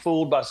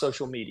fooled by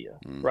social media,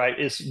 Mm. right?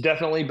 It's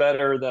definitely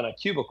better than a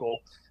cubicle.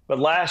 But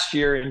last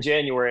year in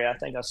January, I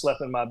think I slept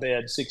in my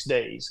bed 6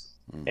 days.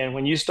 Mm. And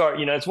when you start,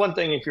 it's one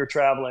thing if you're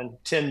traveling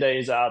 10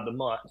 days out of the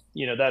month,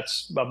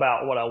 that's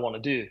about what I want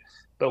to do.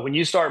 But when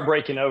you start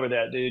breaking over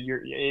that, dude,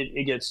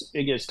 it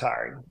gets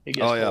tiring. It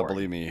gets Oh yeah, boring.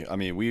 believe me. I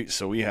mean,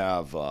 we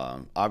have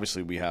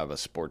obviously we have a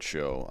sports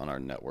show on our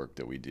network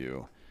that we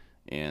do,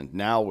 and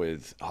now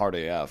with Hard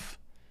AF,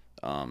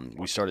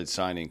 we started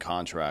signing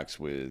contracts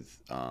with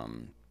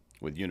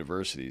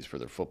universities for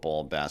their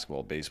football,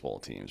 basketball, baseball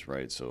teams,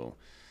 right? So,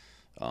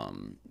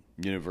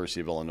 University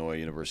of Illinois,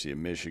 University of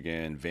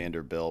Michigan,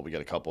 Vanderbilt. We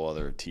got a couple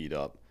other teed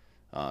up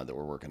that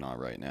we're working on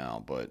right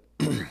now, but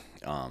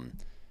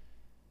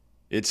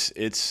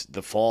it's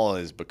the fall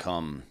has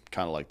become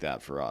kind of like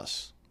that for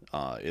us.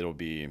 It'll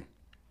be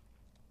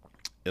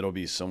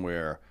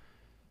somewhere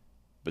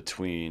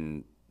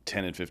between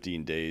 10 and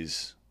 15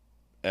 days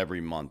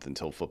every month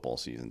until football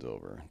season's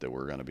over that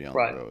we're going to be on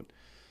Right. the road.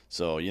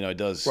 So, it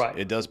does Right.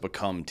 it does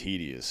become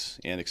tedious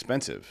and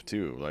expensive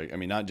too. Like, I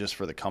mean, not just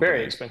for the Very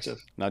company,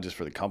 expensive.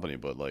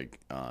 but like,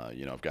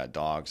 I've got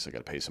dogs. I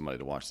got to pay somebody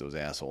to watch those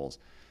assholes.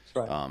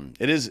 Right.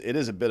 It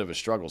is a bit of a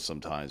struggle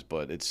sometimes,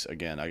 but it's,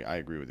 again, I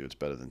agree with you. It's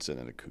better than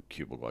sitting in a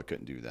cubicle. I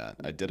couldn't do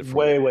that.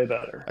 Way, way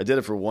better. I did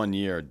it for 1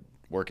 year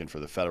working for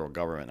the federal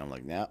government. I'm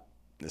like, nah,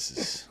 this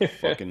is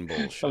fucking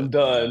bullshit. I'm I'll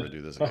done. never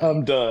do this again.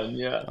 I'm done.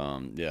 Yeah.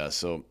 Yeah.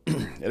 So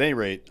at any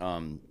rate,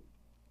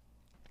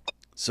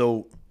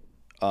 so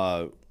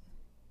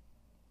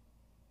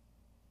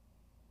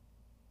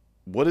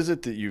what is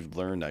it that you've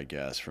learned, I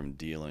guess, from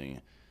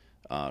dealing?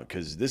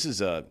 Because this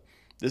is a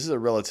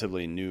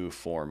relatively new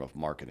form of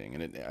marketing,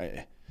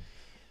 and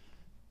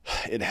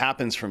it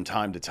happens from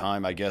time to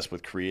time, I guess,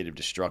 with creative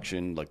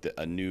destruction, like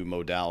a new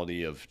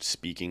modality of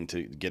speaking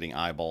to getting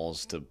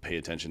eyeballs to pay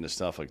attention to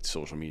stuff like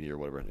social media or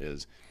whatever it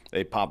is.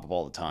 They pop up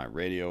all the time.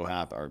 Radio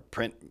happen, or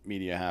print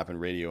media happen,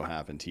 radio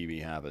happen,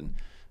 TV happen,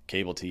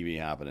 cable TV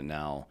happen, and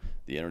now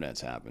the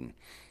internet's happen.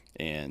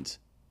 And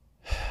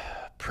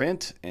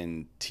print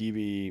and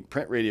TV,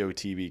 print radio,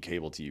 TV,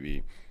 cable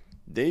TV,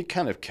 they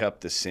kind of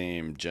kept the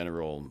same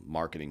general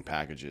marketing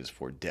packages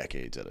for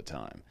decades at a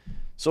time.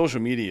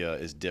 Social media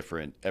is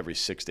different every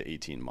 6 to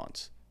 18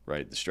 months,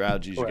 right? The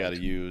strategies you got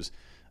to use,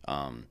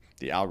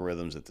 the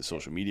algorithms that the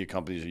social media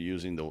companies are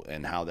using,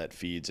 and how that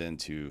feeds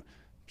into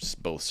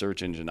both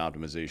search engine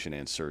optimization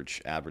and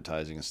search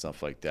advertising and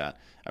stuff like that.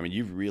 I mean,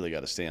 you've really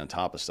got to stay on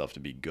top of stuff to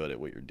be good at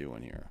what you're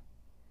doing here.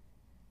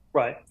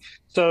 Right.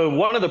 So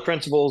one of the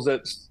principles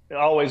that's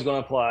always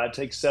going to apply, it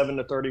takes 7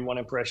 to 31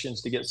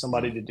 impressions to get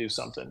somebody to do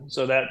something.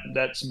 So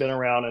that's been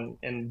around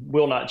and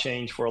will not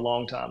change for a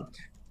long time.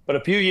 But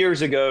a few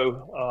years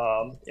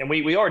ago, and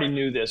we already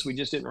knew this, we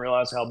just didn't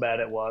realize how bad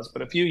it was.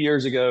 But a few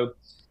years ago,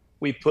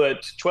 we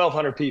put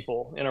 1,200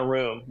 people in a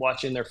room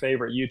watching their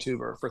favorite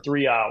YouTuber for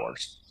 3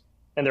 hours.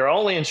 And their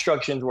only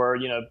instructions were,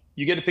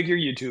 you get to pick your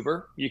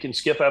YouTuber. You can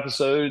skip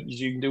episodes.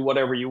 You can do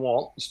whatever you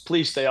want. Just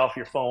please stay off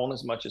your phone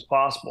as much as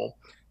possible.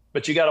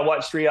 But you got to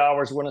watch 3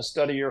 hours. We're going to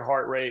study your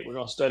heart rate. We're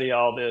going to study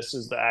all this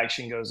as the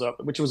action goes up,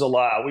 which was a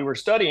lie. We were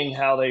studying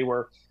how they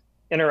were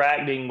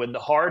interacting with the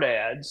hard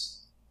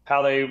ads,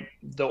 the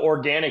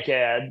organic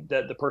ad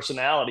that the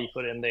personality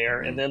put in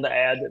there, and then the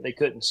ad that they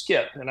couldn't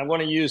skip. And I'm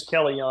going to use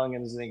Kelly Young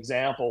as an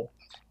example.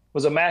 It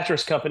was a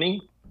mattress company.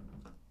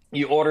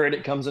 You order it,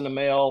 it comes in the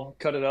mail,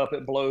 cut it up,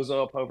 it blows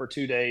up over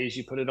 2 days.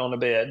 You put it on the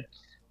bed.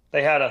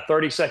 They had a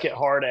 30-second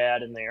hard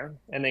ad in there.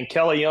 And then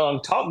Kelly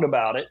Young talked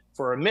about it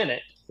for a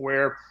minute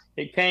where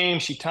it came,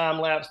 she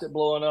time-lapsed it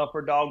blowing up,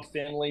 her dog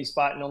Finley's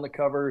fighting on the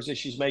covers as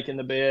she's making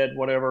the bed,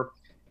 whatever.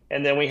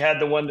 And then we had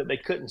the one that they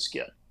couldn't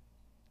skip.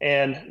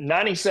 And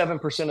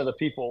 97% of the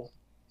people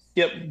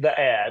skipped the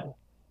ad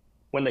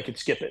when they could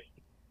skip it.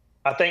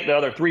 I think the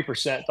other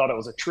 3% thought it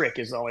was a trick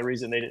is the only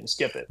reason they didn't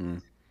skip it.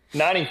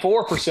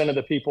 94% of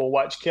the people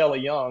watched Kelly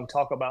Young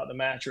talk about the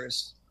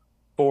mattress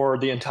for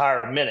the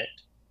entire minute.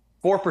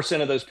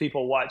 4% of those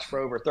people watched for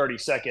over 30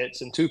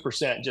 seconds, and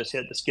 2% just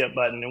hit the skip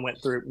button and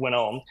went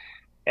on.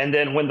 And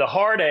then when the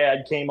hard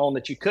ad came on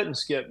that you couldn't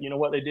skip, you know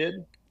what they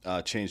did?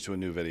 Change to a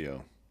new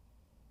video.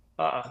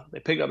 They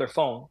picked up their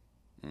phone.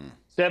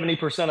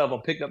 70% of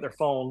them picked up their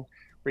phone,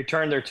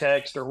 returned their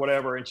text or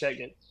whatever, and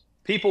checked it.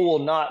 People will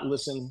not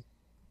listen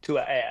to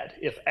an ad.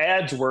 If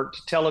ads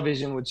worked,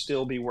 television would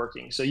still be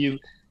working. So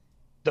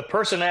the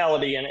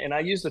personality, and I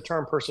use the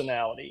term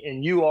personality,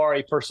 and you are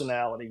a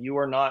personality. You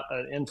are not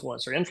an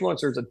influencer.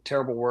 Influencer is a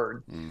terrible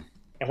word.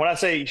 And when I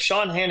say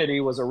Sean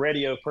Hannity was a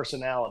radio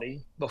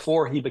personality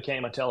before he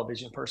became a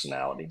television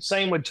personality,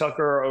 same with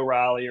Tucker or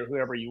O'Reilly or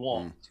whoever you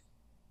want.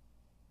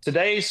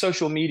 Today's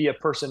social media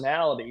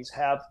personalities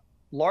have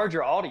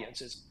larger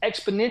audiences,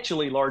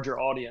 exponentially larger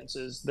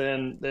audiences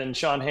than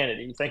Sean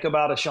Hannity. Think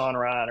about a Sean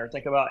Ryan or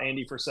think about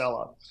Andy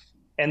Frisella.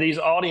 And these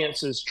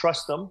audiences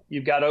trust them.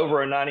 You've got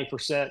over a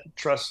 90%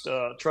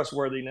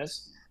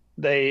 trustworthiness.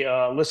 They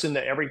listen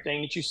to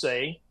everything that you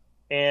say.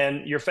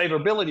 And your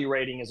favorability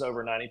rating is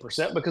over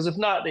 90% because if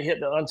not, they hit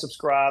the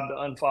unsubscribe, the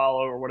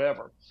unfollow, or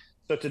whatever.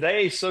 So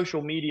today's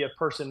social media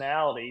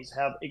personalities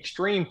have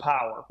extreme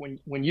power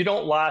when you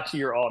don't lie to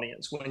your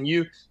audience, when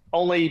you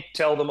only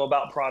tell them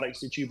about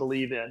products that you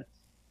believe in.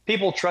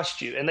 People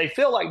trust you and they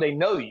feel like they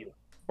know you,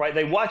 right?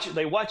 They watch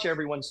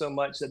everyone so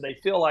much that they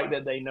feel like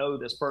that they know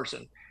this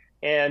person.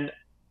 And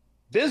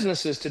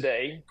businesses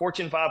today,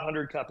 Fortune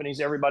 500 companies,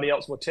 everybody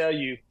else will tell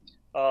you,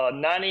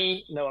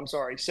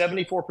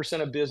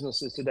 74% of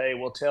businesses today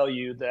will tell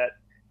you that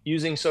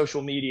using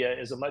social media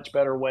is a much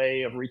better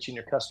way of reaching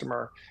your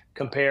customer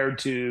compared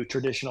to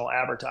traditional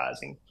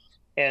advertising.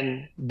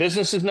 And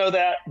businesses know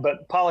that,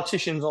 but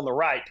politicians on the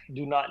right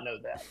do not know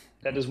that.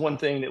 That is one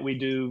thing that we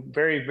do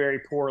very, very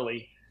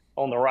poorly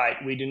on the right.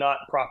 We do not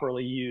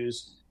properly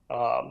use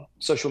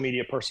social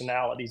media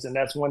personalities. And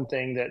that's one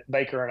thing that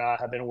Baker and I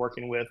have been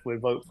working with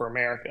Vote for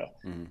America.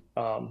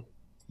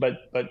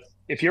 But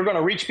if you're going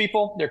to reach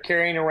people, they're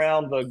carrying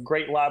around the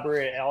Great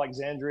Library of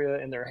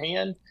Alexandria in their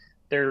hand.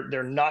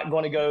 They're not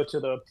going to go to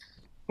the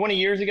 20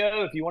 years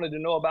ago. If you wanted to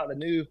know about the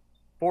new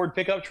Ford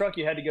pickup truck,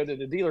 you had to go to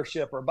the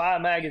dealership or buy a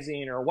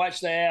magazine or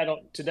watch the ad.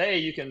 Today,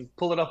 you can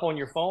pull it up on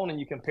your phone and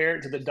you compare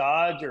it to the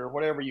Dodge or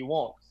whatever you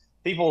want.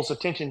 People's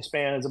attention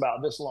span is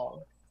about this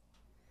long.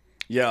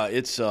 Yeah,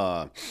 it's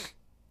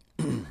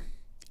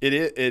it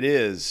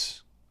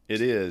is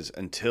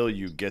until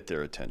you get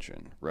their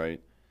attention, right?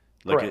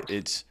 Like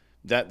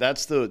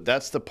that's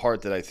the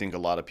part that I think a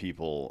lot of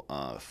people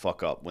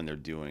fuck up when they're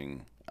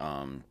doing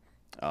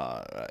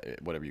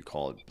whatever you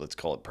call it. Let's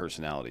call it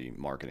personality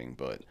marketing.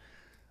 But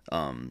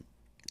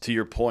to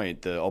your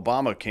point, the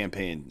Obama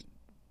campaign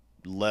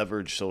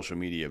leveraged social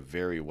media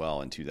very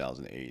well in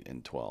 2008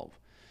 and 12.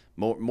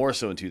 More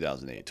so in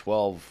 2008.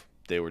 12,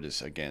 they were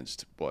just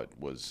against what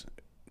was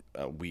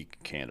a weak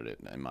candidate,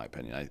 in my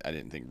opinion. I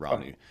didn't think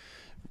Romney.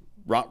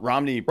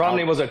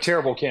 Romney was a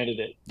terrible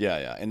candidate.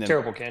 Yeah, and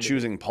then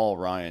choosing Paul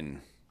Ryan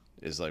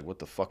is like, what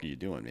the fuck are you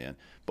doing, man?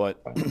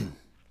 But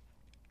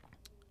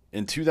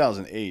in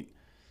 2008,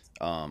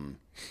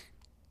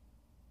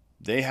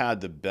 they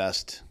had the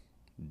best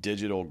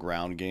digital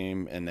ground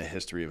game in the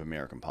history of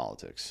American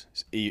politics,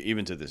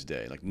 even to this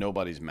day. Like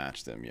nobody's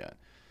matched them yet.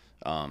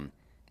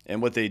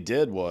 And what they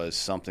did was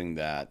something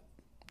that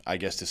I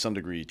guess to some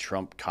degree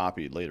Trump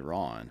copied later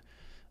on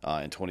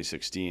in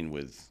 2016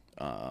 with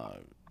a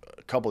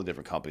couple of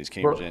different companies.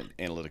 Cambridge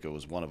Analytica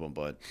was one of them,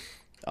 but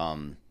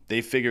they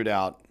figured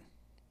out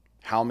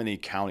how many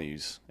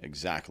counties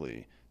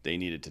exactly they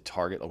needed to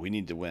target. We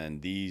need to win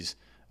these.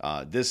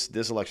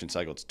 This election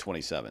cycle, it's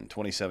 27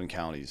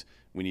 counties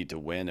we need to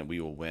win, and we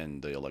will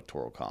win the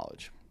Electoral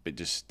College. But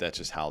that's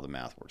just how the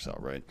math works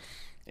out, right?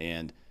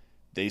 And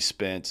they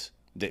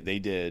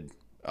did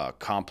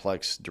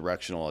complex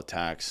directional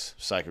attacks,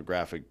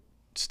 psychographic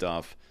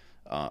stuff,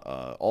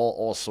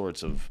 all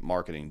sorts of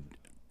marketing,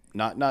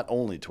 not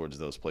only towards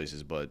those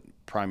places, but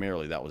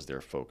primarily that was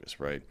their focus,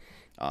 right?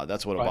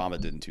 That's what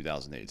Obama did in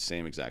 2008,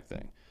 same exact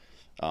thing.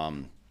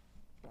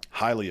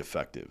 Highly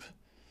effective.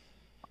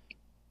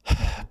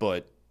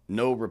 But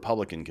no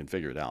Republican can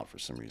figure it out for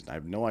some reason. I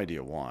have no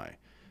idea why.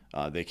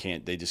 They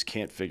just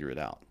can't figure it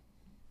out.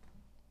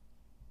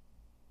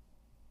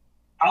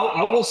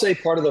 I will say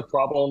part of the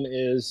problem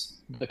is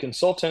the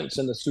consultants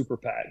and the super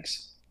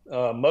PACs.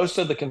 Most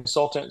of the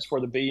consultants for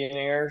the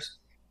billionaires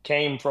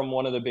came from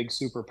one of the big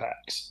super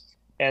PACs.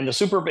 And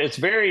it's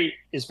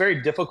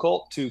very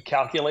difficult to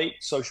calculate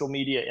social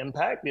media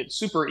impact. It's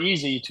super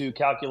easy to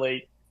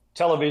calculate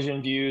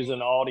television views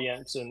and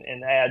audience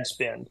and ad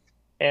spend.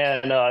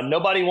 And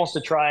nobody wants to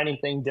try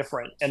anything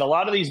different. And a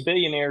lot of these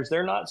billionaires,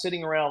 they're not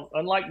sitting around,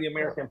 unlike the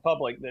American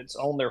public that's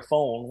on their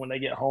phone when they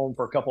get home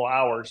for a couple of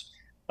hours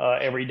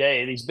every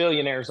day. These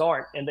billionaires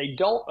aren't, and they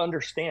don't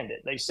understand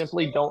it. They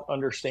simply don't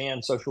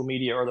understand social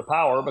media or the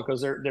power because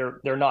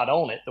they're not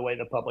on it the way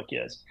the public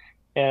is.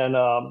 And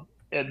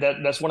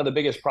that's one of the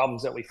biggest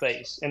problems that we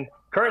face. And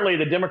currently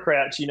the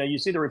Democrats, you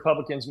see the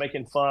Republicans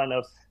making fun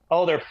of,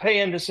 oh, they're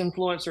paying this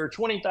influencer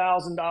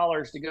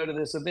 $20,000 to go to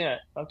this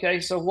event. Okay,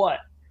 so what?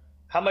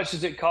 How much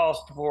does it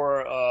cost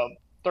for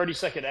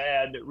 30-second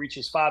ad that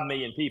reaches 5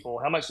 million people.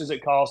 How much does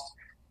it cost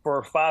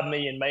for 5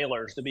 million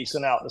mailers to be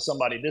sent out to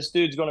somebody? This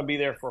dude's going to be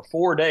there for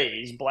 4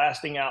 days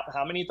blasting out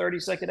how many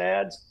 30-second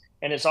ads?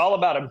 And it's all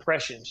about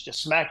impressions,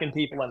 just smacking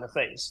people in the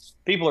face.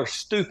 People are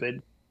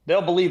stupid.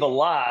 They'll believe a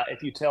lie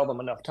if you tell them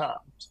enough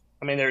times.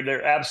 I mean,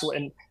 they're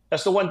absolutely, and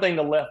that's the one thing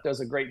the left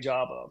does a great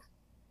job of.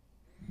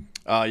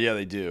 Yeah,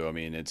 they do. I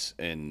mean, it's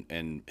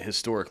and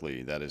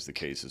historically that is the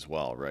case as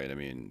well, right? I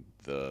mean,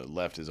 the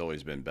left has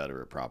always been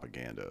better at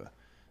propaganda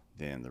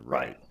than the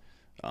right.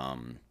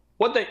 Right.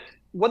 What they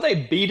what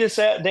they beat us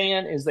at,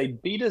 Dan, is they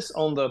beat us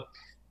on the,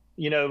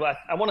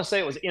 I want to say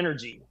it was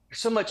energy.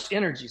 So much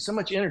energy, so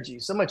much energy,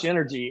 so much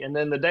energy. And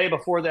then the day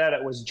before that,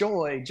 it was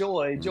joy,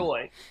 joy,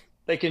 joy.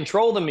 They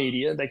control the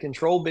media. They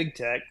control big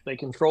tech. They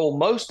control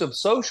most of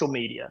social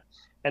media.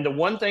 And the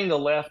one thing the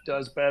left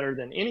does better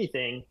than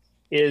anything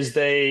is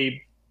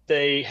they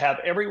have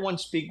everyone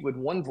speak with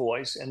one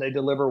voice and they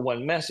deliver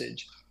one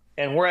message.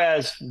 And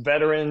whereas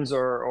veterans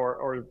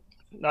or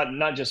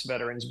not just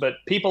veterans, but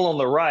people on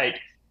the right,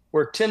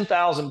 we're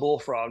 10,000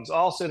 bullfrogs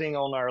all sitting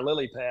on our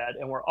lily pad,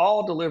 and we're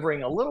all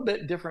delivering a little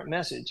bit different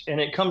message,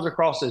 and it comes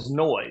across as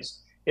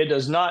noise. It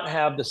does not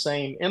have the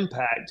same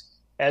impact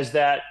as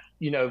that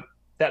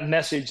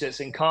message that's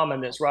in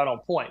common, that's right on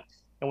point.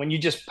 And when you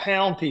just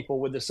pound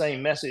people with the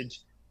same message,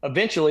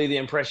 eventually the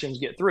impressions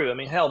get through. I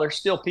mean, hell, there's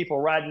still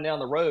people riding down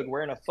the road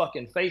wearing a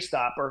fucking face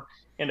stopper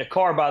in a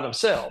car by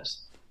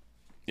themselves.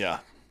 Yeah.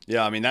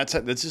 Yeah, I mean that's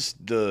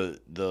just the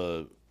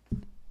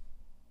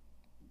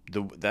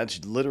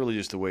that's literally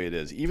just the way it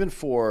is. Even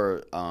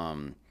for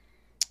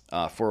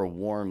a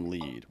warm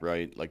lead,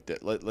 right? Like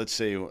that. Let's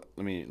say, let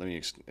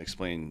me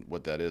explain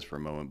what that is for a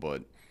moment.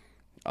 But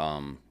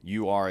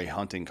you are a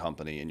hunting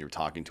company and you're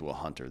talking to a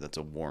hunter. That's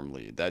a warm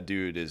lead. That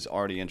dude is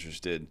already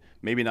interested,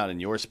 maybe not in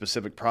your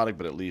specific product,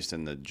 but at least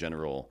in the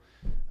general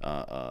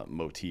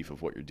motif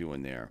of what you're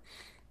doing there.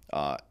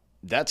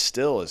 That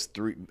still is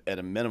at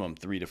a minimum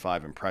 3 to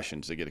 5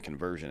 impressions to get a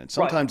conversion. And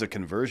sometimes a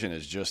conversion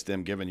is just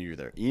them giving you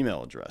their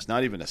email address,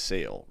 not even a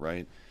sale,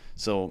 right?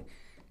 So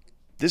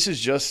this is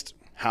just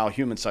how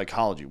human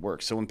psychology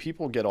works. So when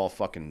people get all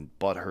fucking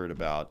butthurt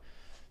about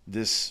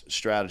this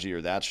strategy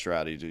or that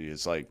strategy,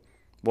 it's like,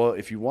 well,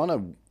 if you want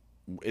to,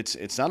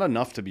 it's not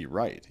enough to be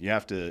right. You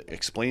have to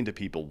explain to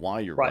people why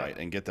you're right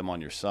and get them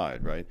on your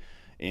side, right?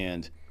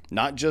 And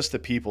not just the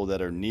people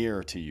that are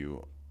near to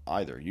you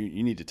either.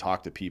 You need to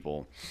talk to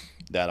people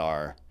that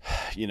are,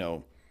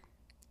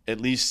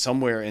 at least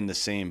somewhere in the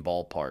same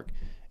ballpark.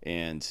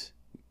 And,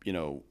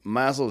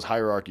 Maslow's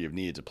hierarchy of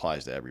needs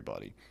applies to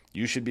everybody.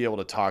 You should be able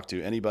to talk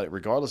to anybody,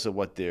 regardless of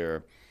what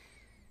their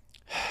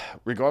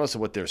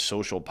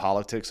social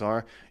politics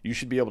are. You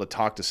should be able to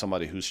talk to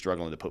somebody who's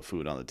struggling to put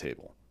food on the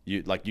table.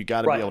 You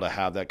got to be able to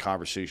have that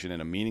conversation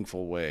in a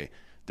meaningful way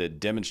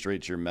that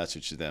demonstrates your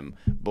message to them,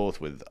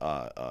 both with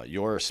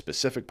your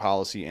specific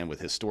policy and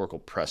with historical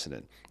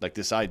precedent. Like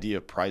this idea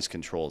of price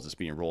controls that's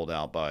being rolled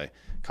out by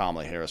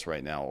Kamala Harris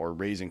right now, or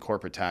raising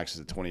corporate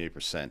taxes to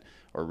 28%,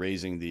 or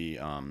raising the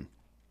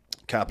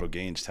capital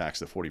gains tax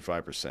to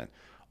 45%.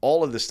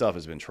 All of this stuff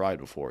has been tried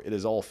before. It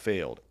has all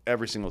failed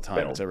every single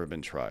time it's ever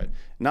been tried.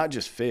 Not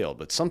just failed,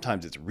 but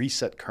sometimes it's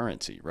reset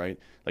currency, right?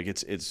 Like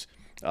it's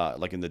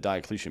like in the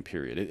Diocletian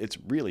period, it's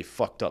really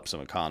fucked up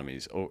some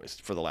economies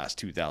for the last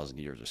 2,000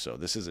 years or so.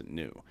 This isn't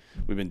new.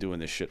 We've been doing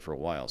this shit for a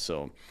while.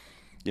 So,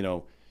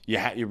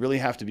 you really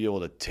have to be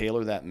able to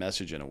tailor that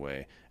message in a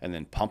way and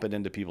then pump it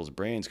into people's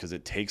brains, because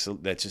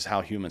that's just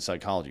how human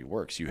psychology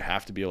works. You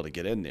have to be able to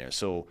get in there.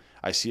 So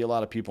I see a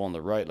lot of people on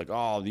the right like,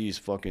 oh, these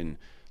fucking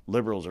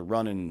liberals are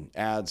running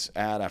ad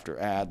after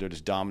ad. They're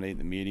just dominating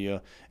the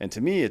media. And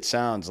to me, it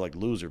sounds like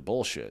loser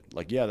bullshit.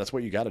 Like, yeah, that's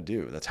what you got to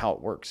do. That's how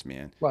it works,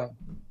 man. Right.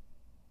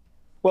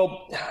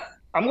 Well,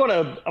 I'm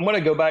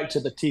gonna go back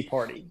to the Tea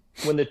Party.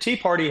 When the Tea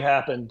Party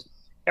happened,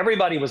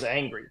 everybody was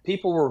angry.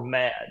 People were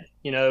mad,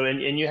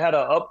 and you had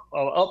a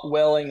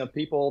upwelling of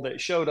people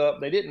that showed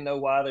up. They didn't know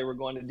why they were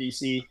going to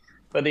DC,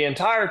 but the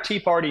entire Tea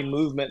Party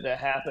movement that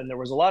happened, there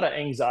was a lot of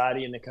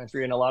anxiety in the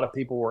country, and a lot of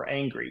people were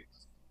angry.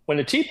 When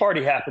the Tea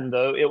Party happened,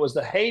 though, it was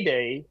the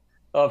heyday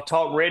of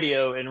talk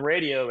radio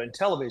and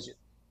television.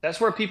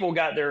 That's where people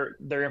got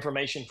their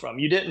information from.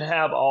 You didn't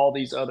have all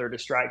these other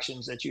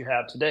distractions that you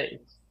have today.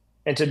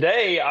 And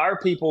today, our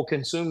people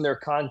consume their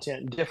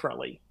content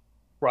differently,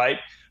 right?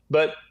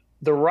 But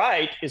the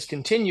right is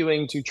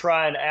continuing to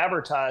try and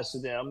advertise to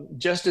them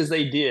just as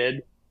they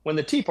did when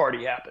the Tea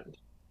Party happened,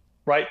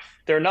 right?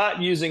 They're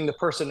not using the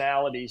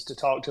personalities to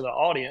talk to the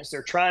audience.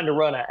 They're trying to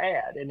run an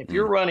ad. And if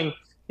you're running,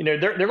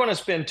 they're going to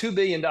spend $2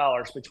 billion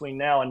between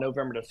now and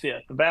November the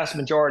 5th. The vast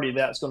majority of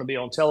that's going to be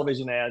on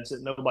television ads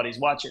that nobody's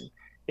watching.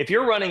 If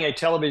you're running a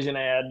television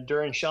ad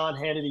during Sean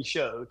Hannity's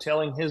show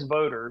telling his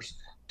voters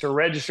to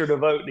register to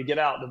vote, to get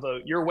out to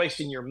vote, you're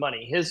wasting your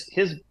money.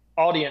 His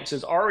audience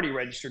is already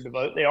registered to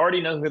vote. They already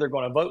know who they're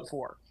going to vote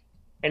for.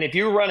 And if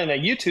you're running a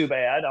YouTube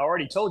ad, I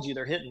already told you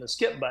they're hitting the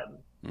skip button.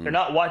 They're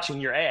not watching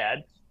your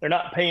ad. They're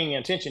not paying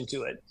attention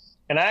to it.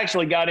 And I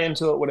actually got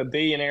into it with a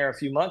billionaire a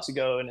few months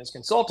ago and his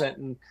consultant.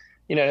 And,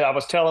 I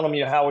was telling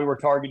them, how we were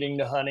targeting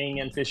the hunting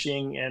and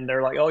fishing, and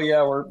they're like, "Oh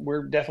yeah,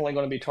 we're definitely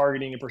going to be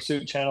targeting the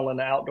Pursuit channel and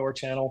the Outdoor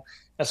channel."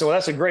 And so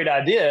that's a great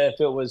idea. If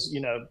it was,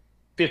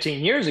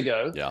 15 years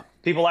ago, Yeah.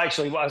 people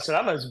actually, I said,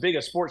 I'm as big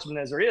a sportsman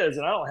as there is,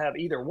 and I don't have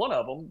either one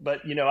of them.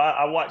 But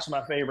I watch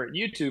my favorite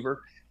YouTuber,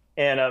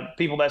 and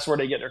people, that's where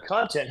they get their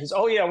content. He's,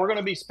 "Oh yeah, we're going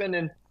to be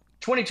spending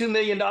 $22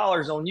 million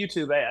on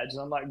YouTube ads."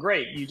 And I'm like,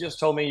 "Great. You just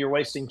told me you're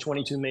wasting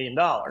 $22 million.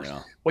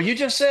 Yeah. Well, you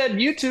just said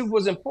YouTube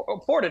was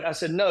important." I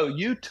said, "No,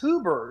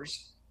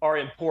 YouTubers are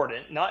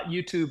important, not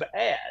YouTube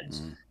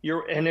ads."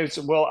 And it's,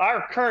 well,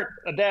 our current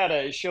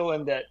data is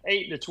showing that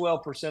 8 to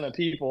 12% of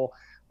people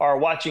are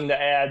watching the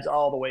ads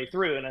all the way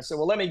through. And I said,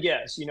 "Well, let me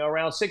guess,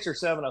 around 6 or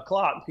 7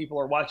 o'clock, people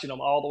are watching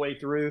them all the way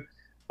through.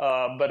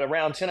 But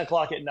around 10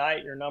 o'clock at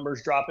night, your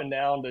number's dropping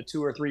down to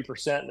 2 or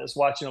 3% that's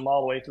watching them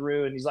all the way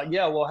through." And he's like,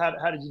 "Yeah, well,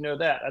 how did you know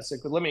that?" I said,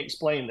 "Well, let me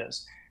explain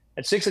this.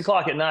 At 6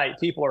 o'clock at night,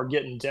 people are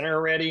getting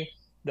dinner ready.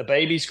 The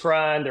baby's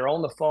crying. They're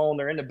on the phone.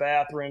 They're in the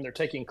bathroom. They're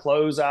taking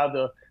clothes out of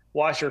the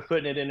washer,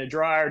 putting it in the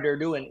dryer. They're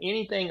doing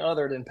anything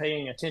other than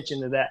paying attention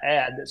to that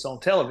ad that's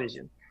on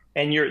television.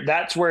 And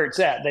that's where it's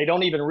at. They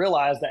don't even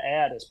realize the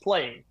ad is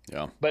playing.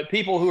 Yeah. But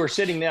people who are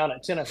sitting down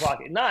at 10 o'clock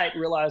at night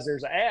realize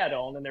there's an ad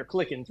on, and they're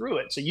clicking through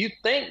it. So you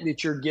think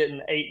that you're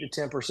getting 8 to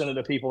 10% of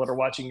the people that are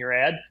watching your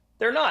ad.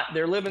 They're not.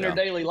 They're living their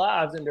daily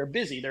lives, and they're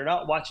busy. They're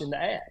not watching the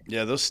ad.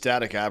 Yeah, those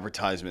static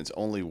advertisements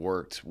only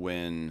worked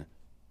when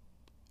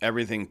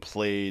everything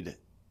played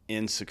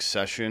in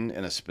succession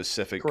in a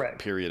specific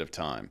period of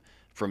time.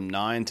 From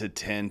 9 to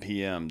 10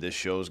 p.m., this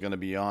show is going to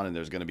be on, and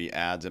there's going to be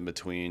ads in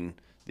between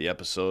the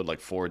episode, like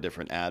 4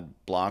 different ad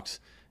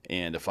blocks.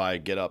 And if I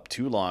get up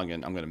too long,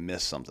 and I'm going to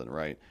miss something,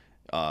 right?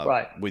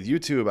 With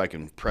YouTube, I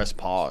can press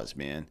pause,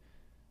 man,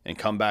 and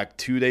come back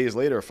 2 days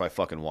later if I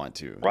fucking want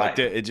to. Right. Like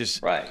it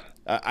just,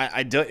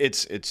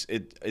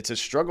 it's a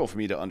struggle for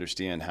me to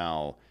understand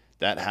how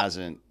that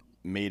hasn't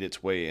made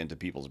its way into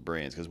people's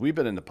brains, because we've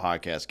been in the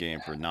podcast game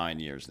for 9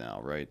 years now,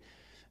 right?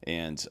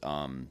 And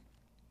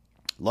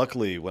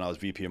luckily, when I was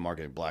VP of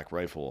Marketing at Black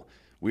Rifle,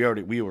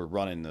 we were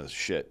running the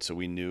shit, so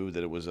we knew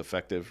that it was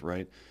effective,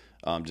 right?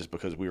 Just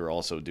because we were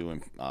also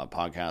doing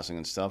podcasting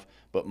and stuff.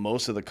 But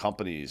most of the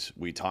companies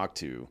we talked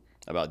to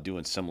about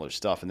doing similar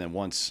stuff, and then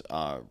once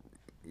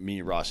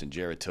me, Ross, and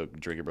Jared took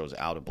Drinking Bros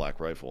out of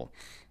Black Rifle,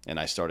 and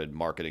I started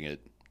marketing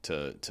it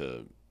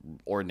to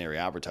ordinary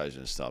advertisers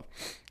and stuff,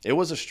 it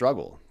was a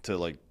struggle to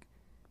like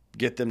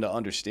get them to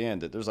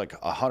understand that there's like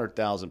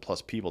 100,000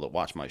 plus people that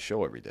watch my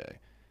show every day.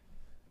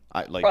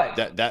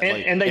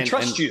 And they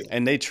trust you,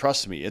 and they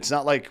trust me. It's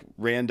not like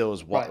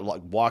randos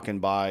like walking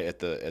by at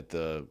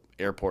the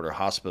airport or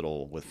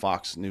hospital with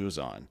Fox News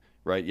on,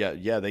 right?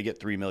 Yeah, they get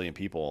 3 million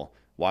people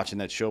watching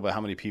that show, but how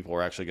many people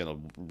are actually going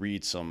to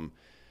read some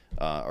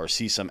or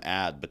see some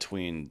ad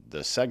between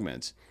the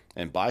segments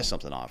and buy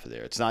something off of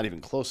there? It's not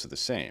even close to the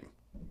same.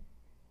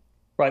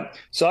 Right.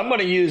 So I'm going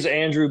to use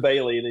Andrew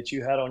Bailey that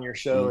you had on your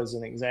show as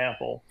an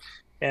example.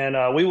 And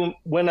we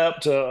went up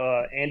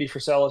to Andy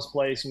Frisella's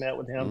place, met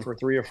with him for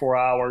 3 or 4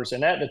 hours.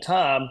 And at the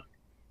time,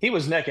 he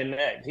was neck and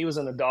neck. He was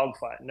in a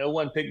dogfight. No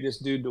one picked this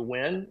dude to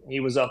win. He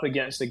was up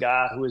against a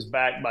guy who was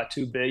backed by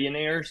 2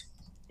 billionaires.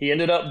 He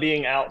ended up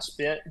being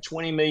outspent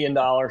 $20 million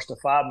to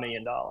 $5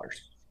 million.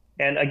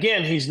 And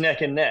again, he's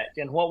neck and neck.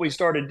 And what we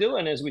started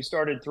doing is we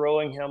started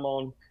throwing him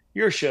on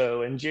your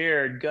show and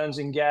Jared, Guns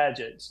and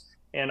Gadgets,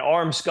 and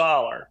Armed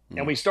Scholar.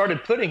 And we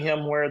started putting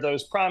him where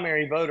those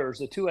primary voters,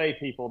 the 2A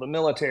people, the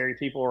military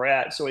people were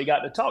at. So he got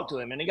to talk to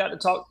them, and he got to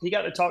talk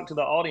to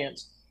the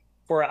audience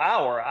for an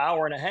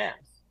hour and a half.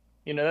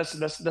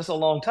 That's a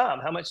long time.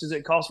 How much does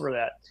it cost for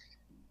that?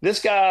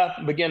 This guy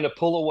began to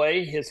pull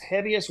away. His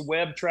heaviest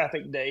web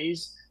traffic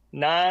days,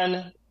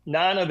 nine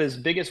of his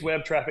biggest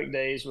web traffic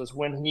days, was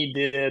when he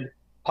did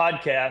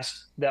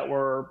podcasts that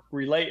were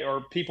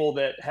people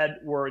that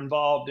were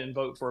involved in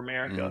Vote for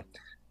America.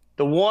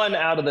 The 1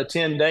 out of the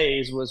 10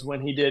 days was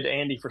when he did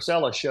Andy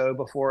Frisella's show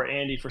before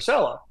Andy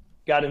Frisella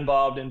got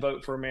involved in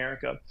Vote for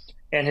America.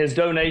 And his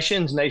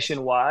donations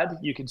nationwide,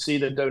 you could see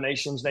the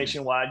donations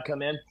nationwide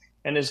come in.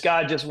 And this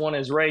guy just won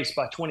his race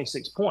by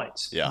 26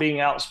 points, being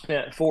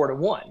outspent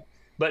 4-1.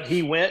 But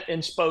he went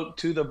and spoke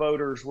to the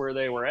voters where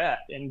they were at.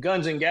 And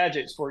Guns and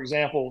Gadgets, for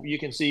example, you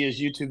can see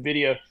his YouTube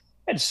video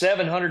had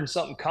 700 and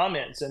something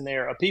comments in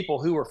there of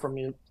people who were from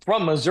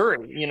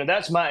Missouri.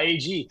 That's my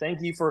AG.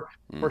 Thank you for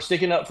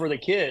sticking up for the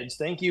kids.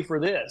 Thank you for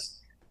this.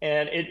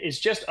 And it's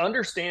just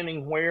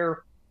understanding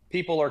where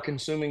people are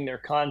consuming their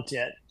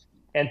content.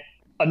 And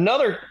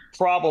another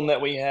problem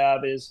that we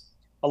have is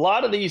a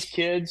lot of these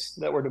kids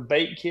that were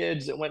debate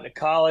kids that went to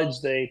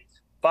college, they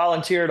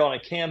volunteered on a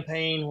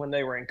campaign when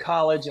they were in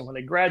college, and when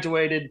they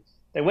graduated,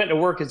 they went to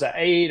work as an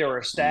aide or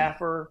a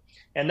staffer.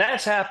 And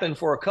that's happened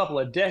for a couple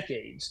of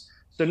decades.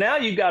 So now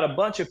you've got a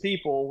bunch of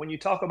people, when you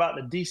talk about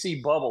the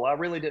DC bubble, I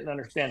really didn't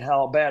understand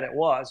how bad it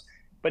was.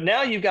 But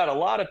now you've got a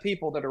lot of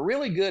people that are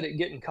really good at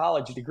getting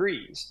college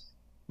degrees,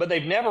 but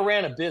they've never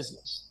ran a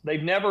business.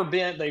 They've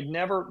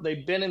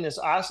been in this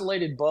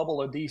isolated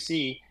bubble of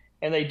DC,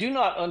 and they do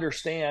not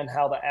understand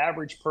how the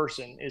average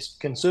person is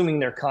consuming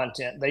their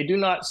content. They do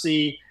not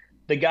see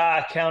the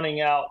guy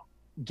counting out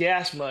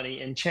gas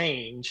money and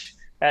change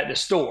at the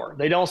store.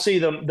 They don't see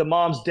the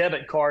mom's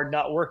debit card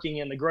not working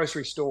in the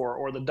grocery store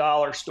or the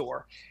dollar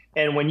store.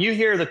 And when you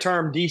hear the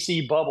term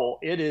DC bubble,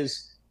 it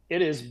is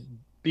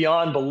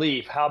beyond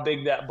belief how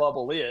big that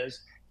bubble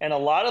is. And a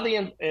lot of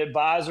the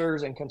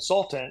advisors and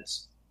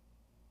consultants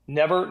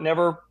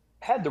never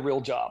had the real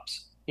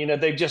jobs.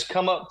 They've just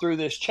come up through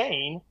this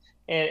chain,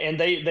 and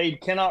they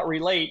cannot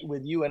relate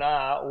with you and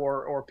I,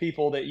 or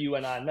people that you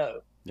and I know.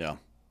 Yeah.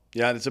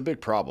 Yeah, it's a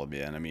big problem,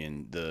 man. I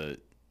mean, the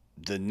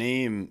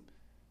name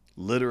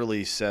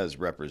literally says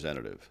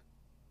representative.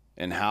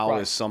 And how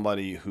is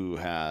somebody who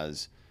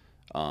has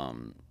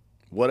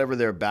whatever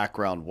their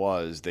background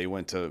was, they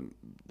went to,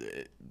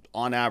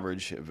 on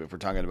average, if we're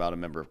talking about a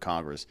member of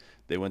Congress,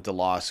 they went to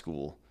law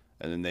school,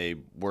 and then they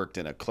worked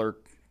as a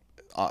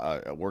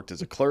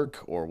clerk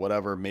or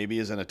whatever, maybe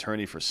as an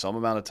attorney for some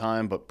amount of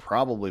time, but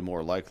probably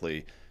more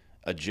likely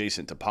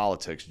adjacent to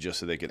politics just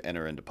so they could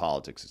enter into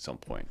politics at some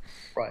point.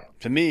 Right.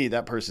 To me,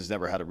 that person's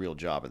never had a real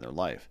job in their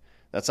life.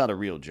 That's not a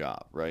real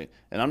job, right?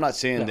 And I'm not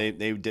saying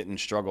they didn't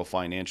struggle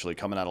financially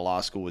coming out of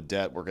law school with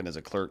debt, working as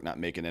a clerk, not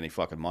making any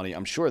fucking money.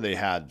 I'm sure they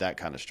had that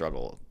kind of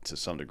struggle to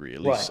some degree,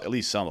 at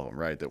least some of them,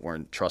 right, that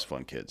weren't trust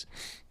fund kids.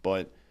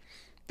 But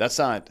that's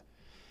not,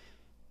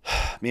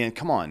 man,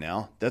 come on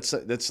now. That's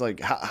like,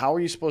 how are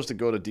you supposed to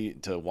go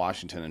to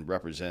Washington and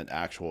represent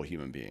actual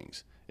human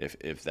beings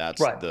if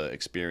that's the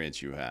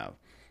experience you have?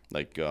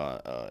 Like,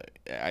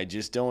 I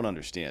just don't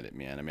understand it,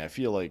 man. I mean, I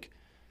feel like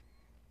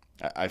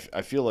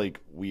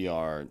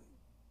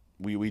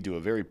we do a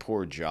very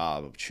poor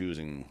job of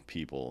choosing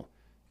people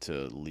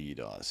to lead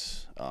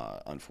us,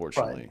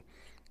 unfortunately.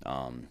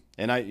 And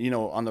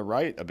on the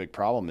right, a big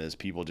problem is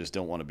people just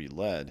don't want to be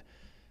led.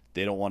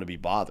 They don't want to be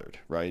bothered,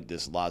 right?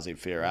 This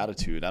laissez-faire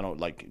attitude. I'm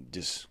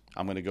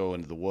going to go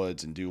into the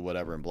woods and do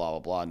whatever and blah, blah,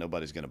 blah.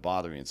 Nobody's going to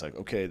bother me. It's like,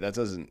 okay, that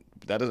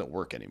doesn't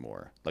work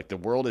anymore. Like, the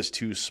world is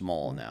too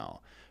small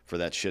now for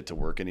that shit to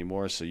work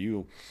anymore. So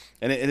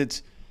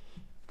it's,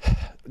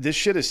 this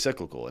shit is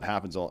cyclical. It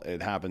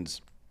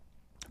happens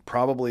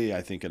probably,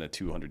 I think, in a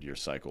 200-year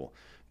cycle.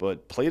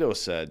 But Plato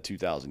said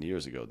 2,000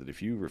 years ago that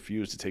if you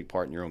refuse to take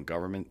part in your own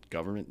government,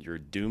 you're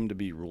doomed to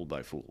be ruled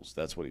by fools.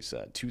 That's what he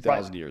said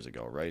 2,000 years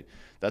ago, right?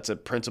 That's a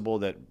principle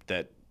that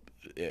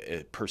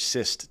it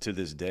persists to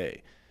this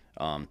day.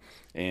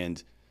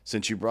 And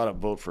since you brought up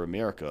Vote for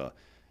America,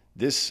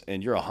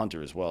 and you're a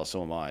hunter as well,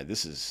 so am I.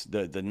 This is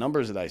the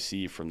numbers that I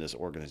see from this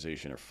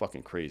organization are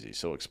fucking crazy.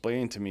 So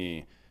explain to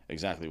me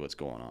exactly what's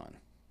going on.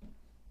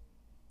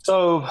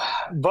 So,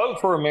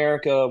 Vote for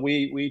America,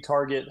 we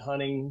target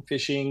hunting,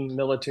 fishing,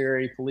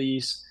 military,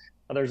 police.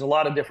 There's a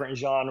lot of different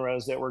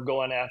genres that we're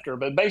going after,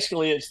 but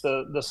basically it's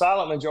the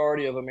silent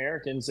majority of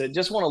Americans that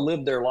just want to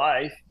live their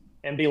life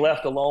and be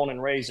left alone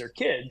and raise their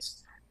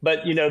kids. But,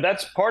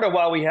 that's part of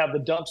why we have the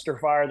dumpster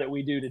fire that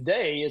we do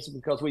today, is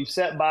because we've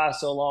sat by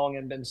so long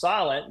and been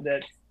silent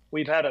that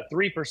we've had a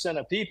 3%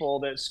 of people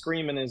that's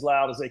screaming as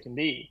loud as they can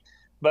be.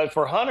 But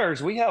for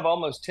hunters, we have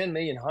almost 10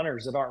 million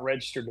hunters that aren't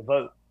registered to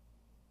vote.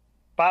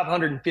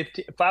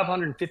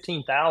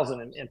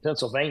 515,000 in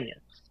Pennsylvania.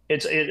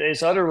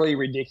 It's utterly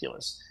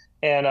ridiculous.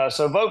 And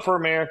so Vote for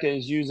America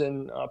is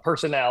using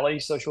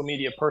personalities, social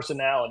media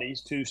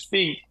personalities, to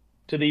speak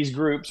to these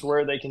groups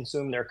where they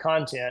consume their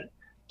content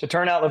to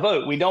turn out the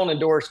vote. We don't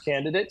endorse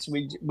candidates.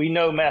 We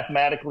know,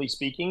 mathematically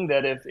speaking,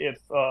 that if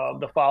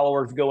the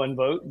followers go and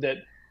vote, that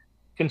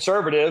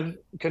conservative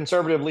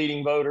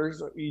leading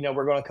voters,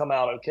 we're going to come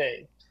out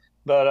okay.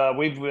 But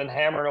we've been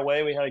hammering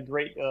away. We had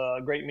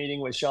a great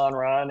meeting with Sean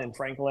Ryan in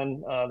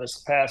Franklin this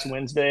past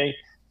Wednesday.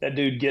 That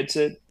dude gets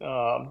it.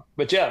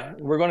 But yeah,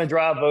 we're going to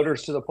drive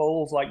voters to the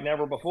polls like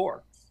never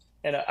before.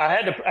 And I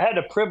had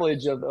the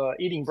privilege of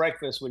eating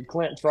breakfast with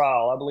Clint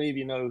Trial. I believe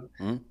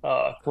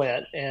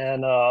Clint.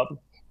 And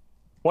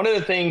one of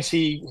the things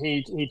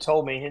he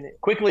told me, and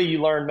quickly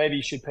you learn maybe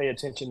you should pay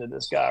attention to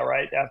this guy,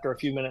 right, after a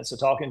few minutes of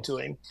talking to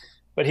him.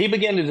 But he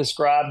began to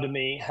describe to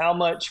me how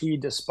much he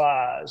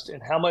despised and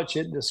how much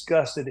it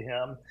disgusted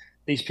him,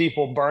 these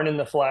people burning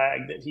the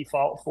flag that he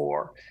fought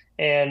for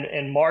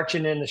and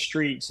marching in the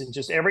streets, and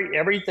just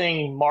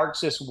everything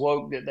Marxist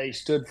woke that they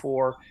stood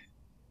for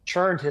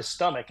churned his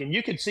stomach. And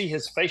you could see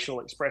his facial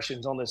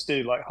expressions on this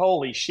dude, like,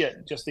 holy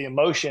shit, just the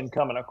emotion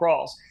coming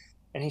across.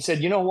 And he said,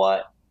 you know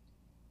what?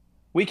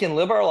 We can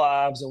live our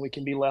lives and we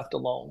can be left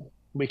alone.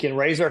 We can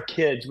raise our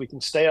kids. We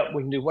can stay up.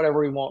 We can do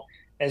whatever we want,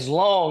 as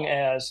long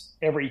as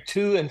every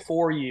 2 and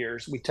 4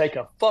 years we take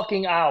a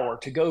fucking hour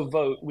to go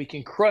vote. We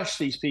can crush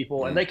these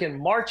people, and they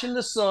can march in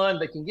the sun.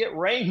 They can get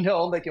rained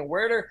on. They can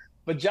wear their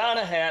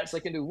vagina hats. They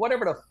can do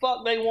whatever the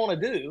fuck they want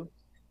to do,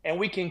 and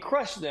we can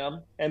crush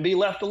them and be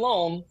left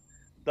alone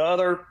the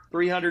other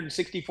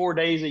 364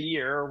 days a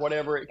year, or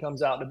whatever it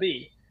comes out to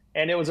be.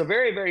 And it was a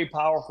very, very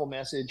powerful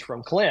message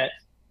from Clint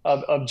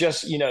of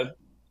just,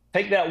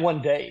 take that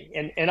one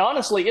day. And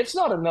honestly, it's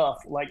not enough.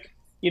 Like,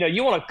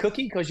 you want a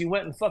cookie because you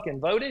went and fucking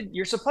voted?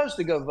 You're supposed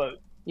to go vote.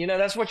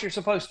 That's what you're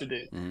supposed to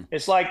do. Mm-hmm.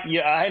 It's like,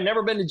 yeah, I had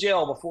never been to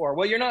jail before.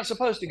 Well, you're not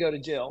supposed to go to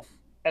jail.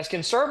 As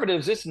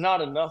conservatives, it's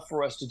not enough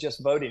for us to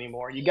just vote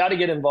anymore. You got to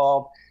get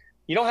involved.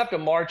 You don't have to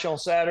march on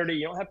Saturday.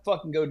 You don't have to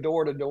fucking go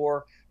door to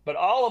door. But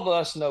all of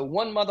us know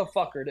one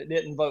motherfucker that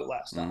didn't vote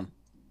last time. Mm-hmm.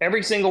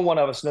 Every single one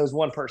of us knows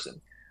one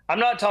person. I'm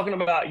not talking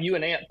about you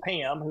and Aunt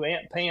Pam, who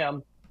Aunt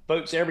Pam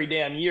votes every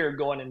damn year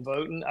going and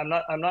voting.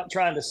 I'm not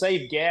trying to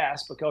save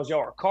gas because y'all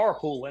are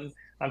carpooling.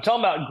 I'm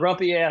talking about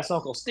grumpy ass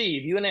Uncle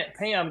Steve. You and Aunt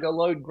Pam go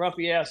load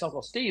grumpy ass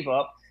Uncle Steve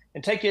up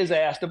and take his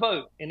ass to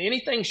vote. And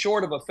anything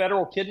short of a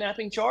federal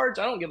kidnapping charge,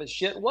 I don't give a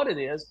shit what it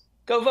is.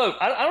 Go vote.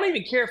 I don't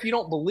even care if you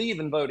don't believe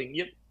in voting.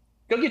 You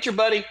go get your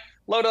buddy,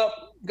 load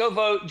up, go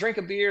vote, drink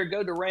a beer,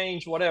 go to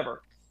range,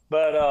 whatever.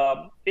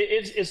 But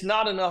it's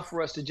not enough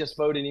for us to just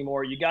vote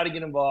anymore. You got to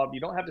get involved. You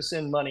don't have to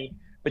send money,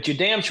 but you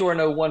damn sure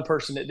know one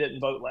person that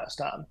didn't vote last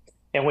time.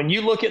 And when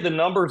you look at the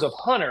numbers of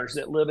hunters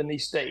that live in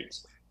these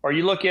states, or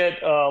you look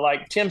at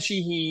like Tim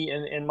Sheehy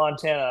in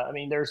Montana, I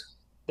mean, there's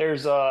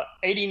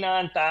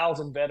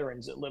 89,000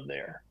 veterans that live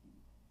there.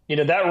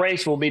 That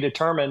race will be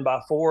determined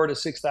by 4,000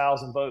 to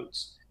 6,000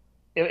 votes.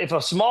 If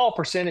a small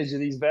percentage of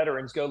these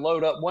veterans go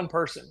load up one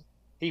person,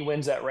 he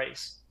wins that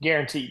race,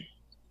 guaranteed.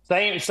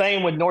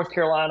 Same with North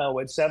Carolina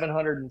with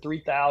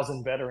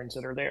 703,000 veterans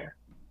that are there.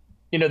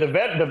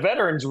 The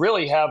veterans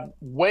really have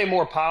way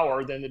more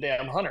power than the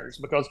damn hunters,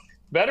 because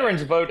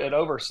veterans vote at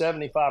over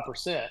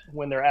 75%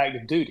 when they're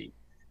active duty.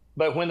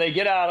 But when they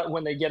get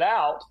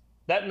out,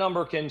 that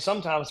number can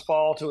sometimes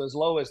fall to as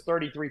low as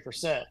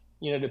 33%,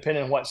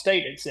 depending on what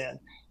state it's in.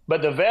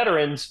 But the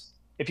veterans,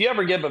 if you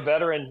ever give a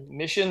veteran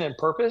mission and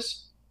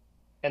purpose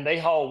and they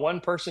haul one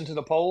person to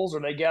the polls,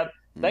 or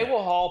they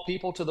will haul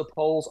people to the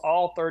polls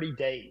all 30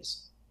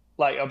 days,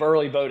 like, of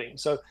early voting.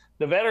 So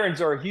the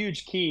veterans are a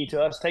huge key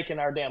to us taking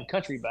our damn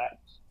country back.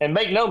 And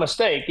make no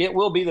mistake, it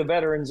will be the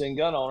veterans and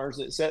gun owners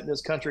that set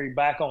this country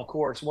back on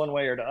course one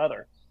way or the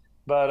other.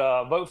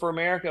 But Vote for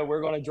America,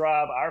 we're going to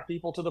drive our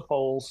people to the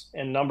polls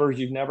in numbers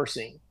you've never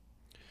seen.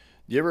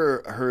 You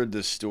ever heard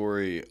the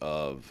story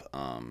of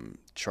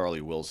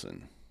Charlie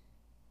Wilson?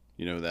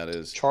 You know who that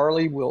is?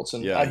 Charlie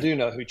Wilson. Yeah, I do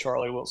know who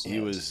Charlie Wilson is.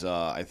 He was,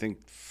 I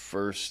think,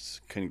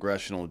 1st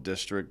Congressional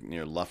District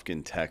near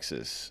Lufkin,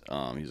 Texas.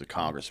 He's a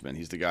congressman.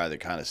 He's the guy that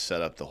kind of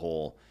set up the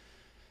whole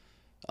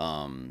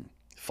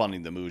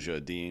funding the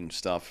Mujahideen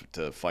stuff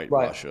to fight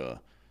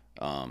Russia.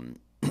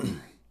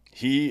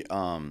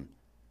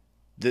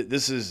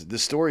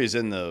 This story is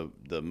in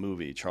the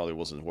movie Charlie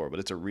Wilson's War, but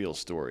it's a real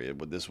story.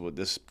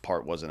 This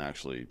part wasn't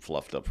actually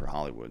fluffed up for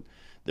Hollywood.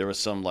 There was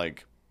some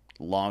like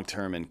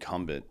long-term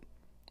incumbent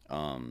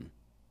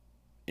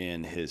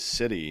in his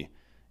city,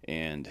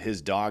 and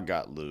his dog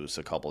got loose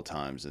a couple of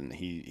times, and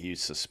he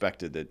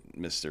suspected that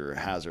Mr.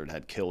 Hazard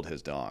had killed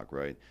his dog,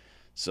 right?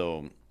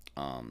 So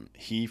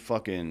he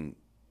fucking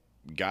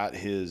got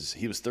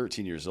he was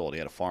 13 years old. He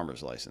had a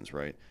farmer's license,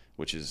 right?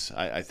 Which is,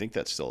 I think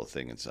that's still a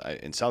thing.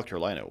 In South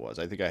Carolina it was.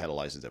 I think I had a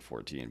license at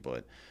 14,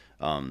 but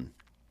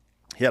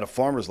he had a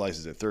farmer's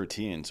license at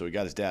 13, so he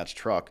got his dad's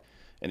truck,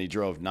 and he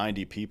drove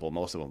 90 people,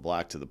 most of them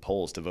black, to the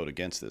polls to vote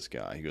against this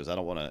guy. He goes, I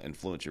don't want to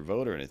influence your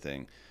vote or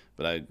anything,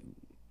 but I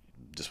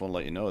just want to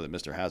let you know that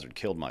Mr. Hazard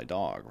killed my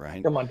dog,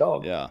 right? Killed my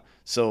dog. Yeah.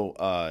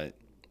 So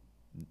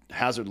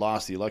Hazard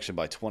lost the election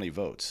by 20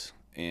 votes,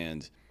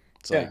 and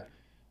it's like,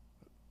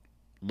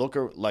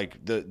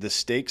 like the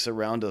stakes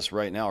around us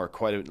right now are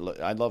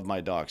I love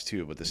my dogs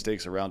too, but the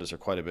stakes around us are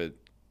quite a bit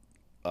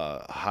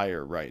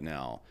higher right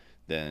now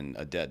than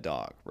a dead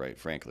dog, right?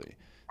 Frankly,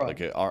 right.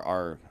 Like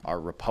our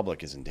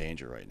republic is in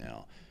danger right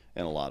now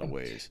in a lot of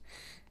ways.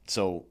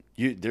 So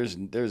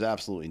there's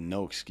absolutely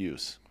no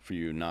excuse for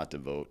you not to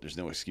vote. There's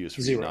no excuse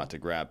for you not to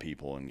grab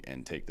people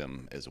and take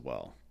them as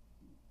well.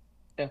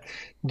 Yeah.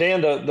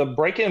 Dan, the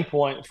break-in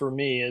point for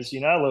me is,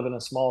 I live in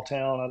a small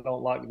town. I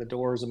don't lock the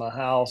doors of my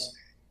house.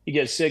 You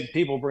get sick,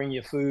 people bring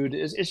you food.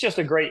 It's just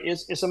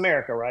it's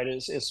America, right?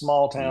 It's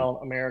small town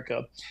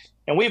America.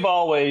 And we've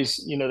always,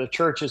 the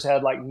church has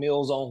had like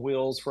Meals on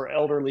Wheels for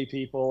elderly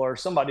people or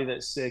somebody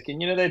that's sick.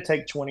 And, they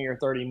take 20 or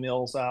 30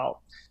 meals out.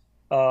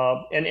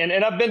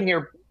 And I've been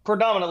here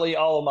predominantly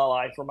all of my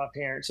life, or my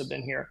parents have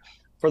been here.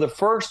 For the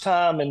first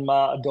time in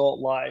my adult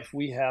life,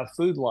 we have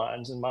food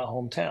lines in my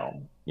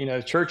hometown.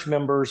 Church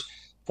members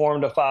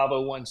formed a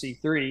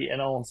 501c3.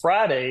 And on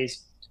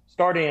Fridays,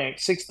 starting at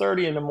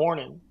 6:30 in the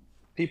morning,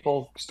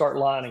 people start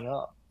lining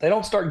up. They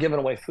don't start giving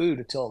away food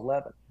until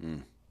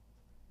 11.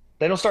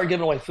 They don't start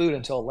giving away food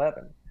until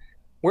 11.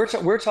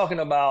 We're talking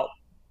about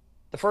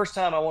the first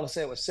time, I want to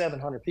say it was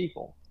 700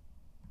 people.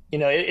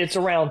 It's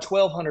around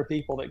 1,200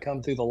 people that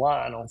come through the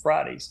line on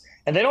Fridays,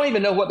 and they don't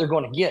even know what they're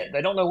going to get.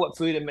 They don't know what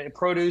food,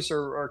 produce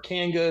or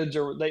canned goods,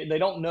 or they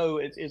don't know.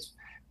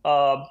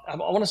 I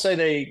want to say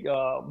they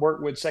work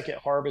with Second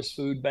Harvest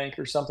Food Bank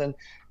or something.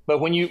 But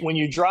when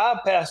you drive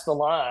past the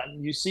line,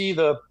 you see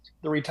the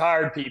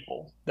retired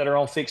people that are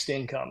on fixed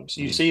incomes.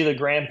 You see the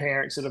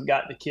grandparents that have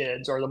got the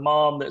kids, or the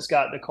mom that's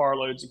got the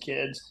carloads of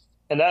kids.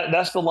 And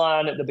that's the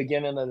line at the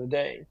beginning of the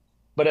day.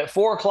 But at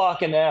 4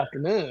 o'clock in the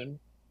afternoon,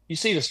 you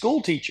see the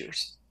school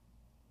teachers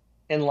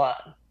in line.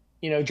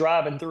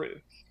 driving through.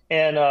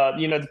 And,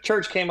 the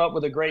church came up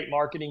with a great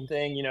marketing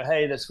thing,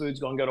 hey, this food's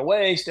going to go to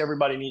waste.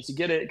 Everybody needs to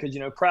get it because,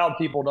 proud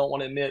people don't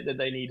want to admit that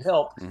they need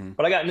help. Mm-hmm.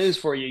 But I got news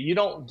for you. You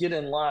don't get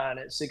in line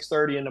at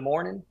 6:30 in the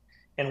morning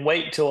and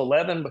wait till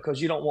 11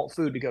 because you don't want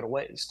food to go to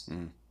waste.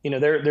 Mm-hmm.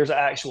 There's an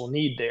actual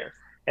need there.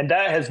 And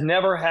that has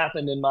never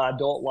happened in my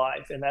adult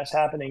life. And that's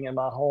happening in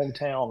my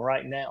hometown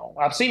right now.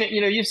 I've seen it,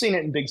 you've seen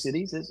it in big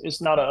cities.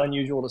 It's not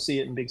unusual to see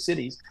it in big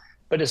cities.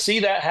 But to see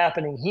that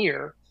happening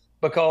here,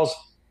 because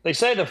they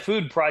say the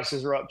food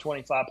prices are up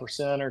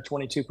 25% or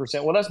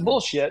 22%. Well, that's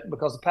bullshit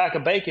because the pack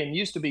of bacon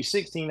used to be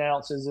 16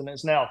 ounces and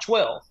it's now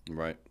 12.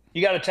 Right.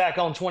 You got to tack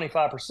on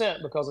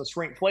 25% because of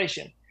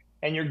shrinkflation.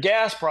 And your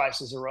gas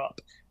prices are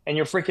up and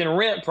your freaking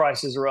rent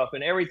prices are up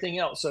and everything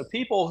else. So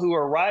people who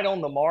are right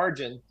on the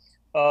margin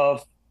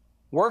of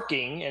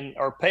working and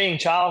are paying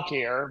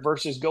childcare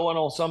versus going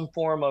on some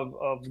form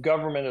of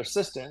government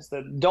assistance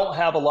that don't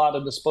have a lot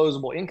of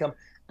disposable income,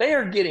 they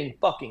are getting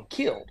fucking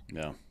killed.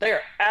 Yeah. They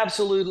are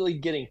absolutely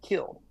getting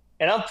killed.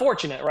 And I'm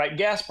fortunate, right?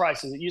 Gas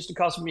prices, it used to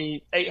cost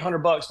me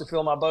 $800 to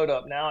fill my boat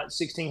up. Now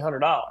it's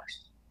 $1,600.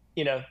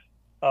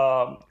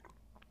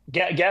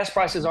 Gas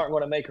prices aren't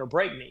going to make or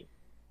break me,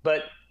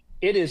 but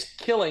it is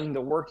killing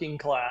the working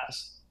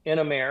class in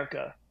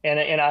America.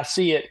 And I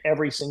see it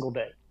every single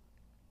day.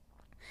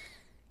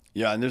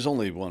 Yeah, and there's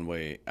only one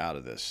way out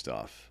of this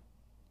stuff.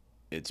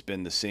 It's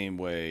been the same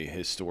way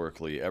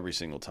historically every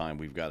single time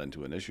we've got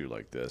into an issue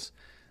like this,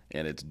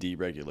 and it's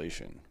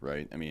deregulation,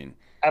 right? I mean,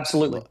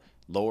 absolutely.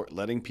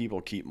 Letting people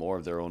keep more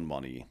of their own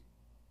money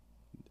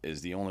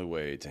is the only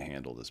way to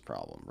handle this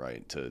problem,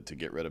 right? To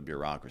get rid of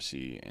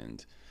bureaucracy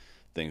and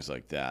things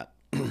like that.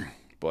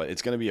 But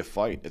it's going to be a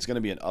fight. It's going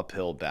to be an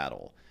uphill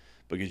battle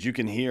because you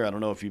can hear, I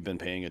don't know if you've been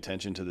paying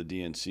attention to the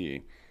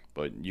DNC,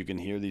 but you can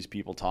hear these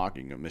people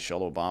talking. Michelle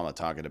Obama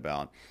talking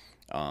about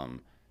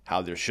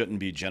how there shouldn't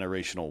be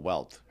generational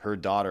wealth. Her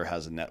daughter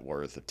has a net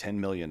worth of $10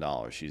 million.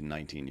 She's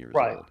 19 years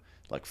old.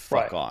 Like,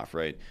 fuck off,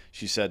 right?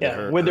 She said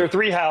that with their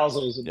 3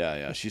 houses.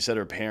 Yeah. She said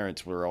her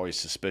parents were always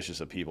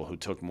suspicious of people who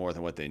took more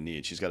than what they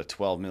need. She's got a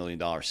 $12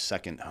 million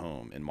second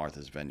home in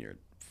Martha's Vineyard.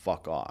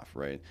 Fuck off,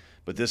 right?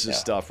 But this is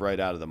stuff right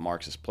out of the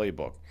Marxist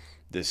playbook.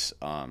 This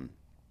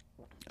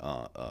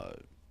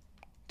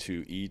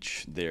to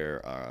each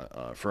their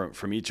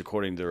from each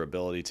according to their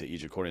ability to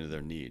each according to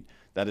their need.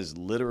 That is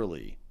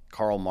literally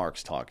Karl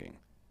Marx talking.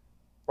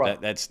 Right.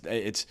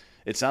 It's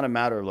not a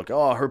matter of like,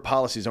 oh, her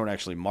policies aren't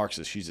actually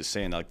Marxist. She's just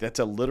saying like that's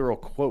a literal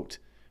quote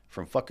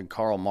from fucking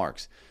Karl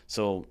Marx.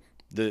 So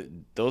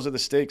those are the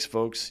stakes,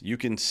 folks. You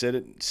can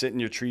sit in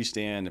your tree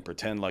stand and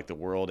pretend like the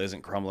world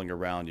isn't crumbling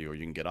around you, or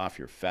you can get off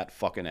your fat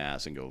fucking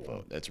ass and go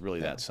vote. It's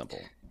really that simple.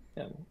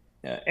 Yeah.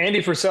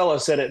 Andy Frisella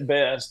said it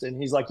best,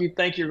 and he's like, you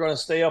think you're going to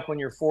stay up on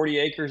your 40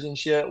 acres and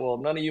shit? Well,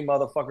 none of you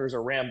motherfuckers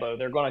are Rambo.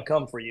 They're going to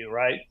come for you,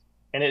 right?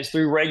 And it's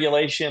through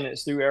regulation.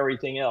 It's through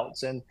everything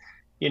else. And,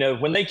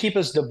 when they keep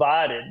us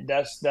divided,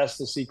 that's the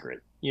secret.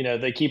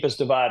 They keep us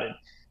divided.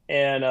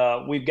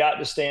 And we've got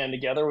to stand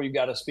together. We've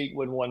got to speak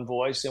with one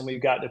voice, and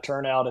we've got to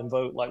turn out and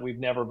vote like we've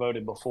never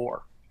voted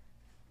before.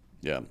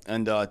 Yeah.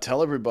 And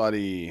tell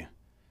everybody,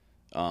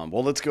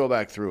 well, let's go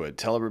back through it.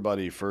 Tell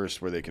everybody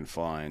first where they can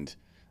find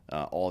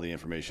all the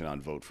information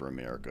on Vote for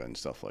America and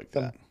stuff like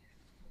that.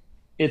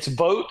 It's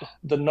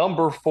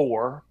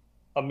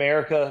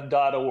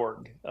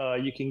vote4america.org.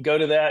 You can go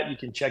to that. You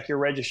can check your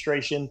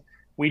registration.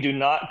 We do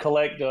not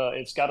collect,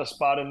 it's got a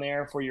spot in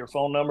there for your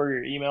phone number,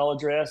 your email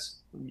address.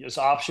 It's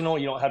optional.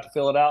 You don't have to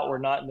fill it out. We're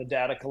not in the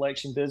data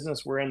collection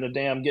business. We're in the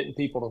damn getting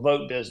people to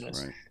vote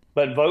business. Right.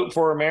 But Vote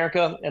for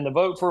America, and the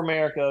Vote for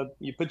America,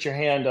 you put your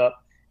hand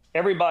up.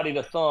 Everybody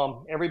to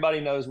thumb.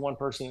 Everybody knows one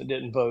person that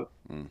didn't vote.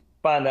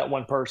 Find that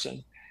one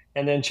person.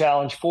 And then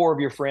challenge 4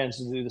 of your friends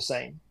to do the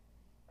same.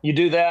 You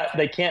do that,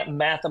 they can't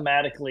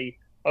mathematically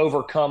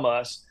overcome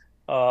us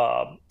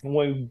when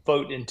we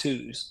vote in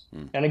 2s.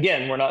 And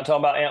again, we're not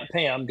talking about Aunt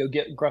Pam. Go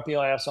get grumpy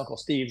ass Uncle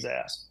Steve's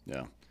ass.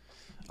 Yeah.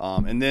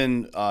 And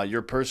then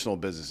your personal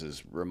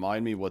businesses,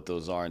 remind me what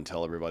those are and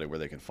tell everybody where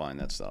they can find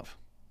that stuff.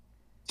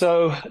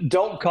 So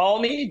don't call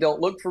me. Don't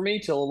look for me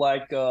till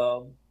like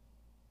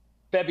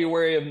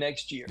February of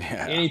next year.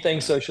 Yeah. Anything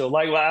social.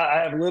 Like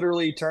I have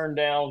literally turned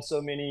down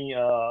so many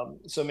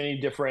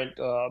different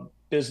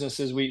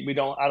businesses.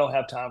 I don't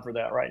have time for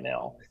that right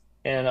now.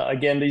 And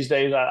again, these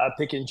days I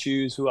pick and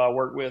choose who I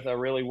work with. I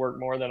really work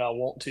more than I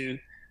want to.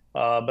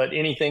 But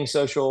anything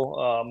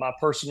social, my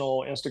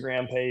personal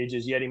Instagram page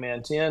is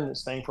YetiMan10.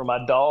 This thing for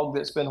my dog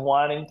that's been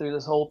whining through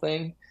this whole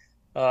thing.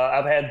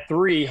 I've had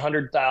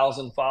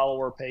 300,000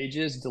 follower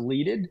pages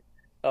deleted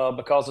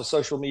because of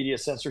social media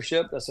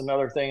censorship. That's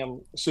another thing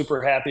I'm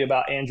super happy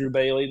about. Andrew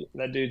Bailey,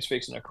 that dude's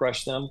fixing to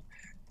crush them.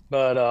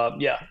 But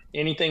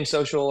anything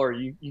social, or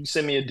you can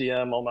send me a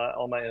DM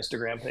on my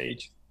Instagram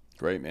page.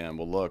 Great, man.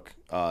 Well, look,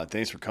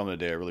 thanks for coming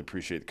today. I really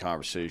appreciate the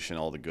conversation,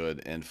 all the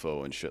good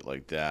info and shit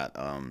like that.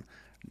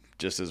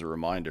 Just as a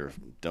reminder,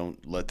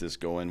 don't let this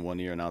go in one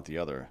ear and out the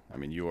other. I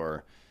mean,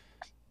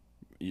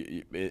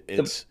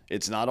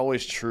 it's not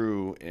always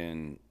true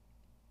in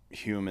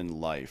human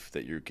life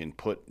that you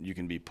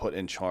can be put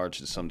in charge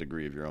to some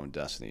degree of your own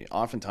destiny.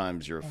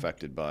 Oftentimes you're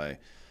affected by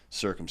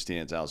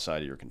circumstance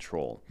outside of your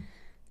control,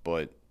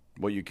 but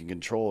what you can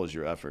control is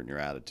your effort and your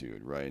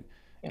attitude, right?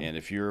 And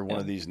if you're one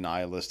of these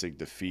nihilistic,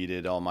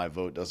 defeated, oh, my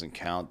vote doesn't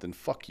count, then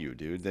fuck you,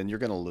 dude. Then you're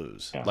going to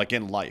lose. Like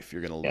in life,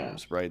 you're going to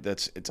lose, right?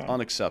 It's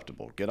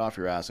unacceptable. Get off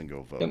your ass and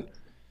go vote.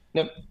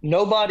 No,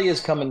 nobody is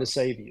coming to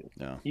save you.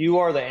 No. You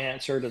are the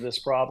answer to this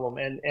problem.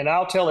 And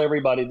I'll tell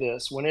everybody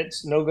this, when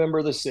it's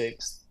November the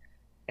 6th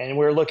and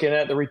we're looking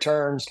at the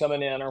returns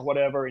coming in or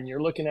whatever, and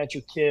you're looking at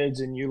your kids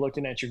and you're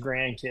looking at your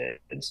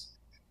grandkids,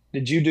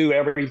 did you do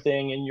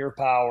everything in your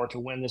power to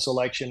win this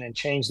election and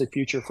change the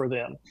future for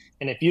them?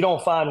 And if you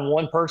don't find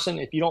one person,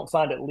 if you don't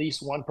find at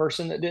least one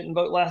person that didn't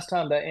vote last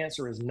time, that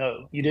answer is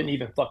no. You didn't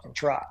even fucking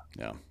try.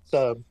 Yeah.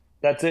 So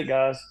that's it,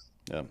 guys.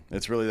 Yeah.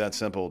 It's really that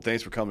simple.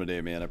 Thanks for coming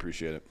today, man. I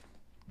appreciate it.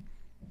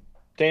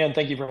 Dan,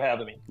 thank you for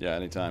having me. Yeah,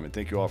 anytime. And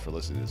thank you all for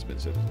listening to this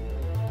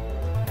Mid-Citizen.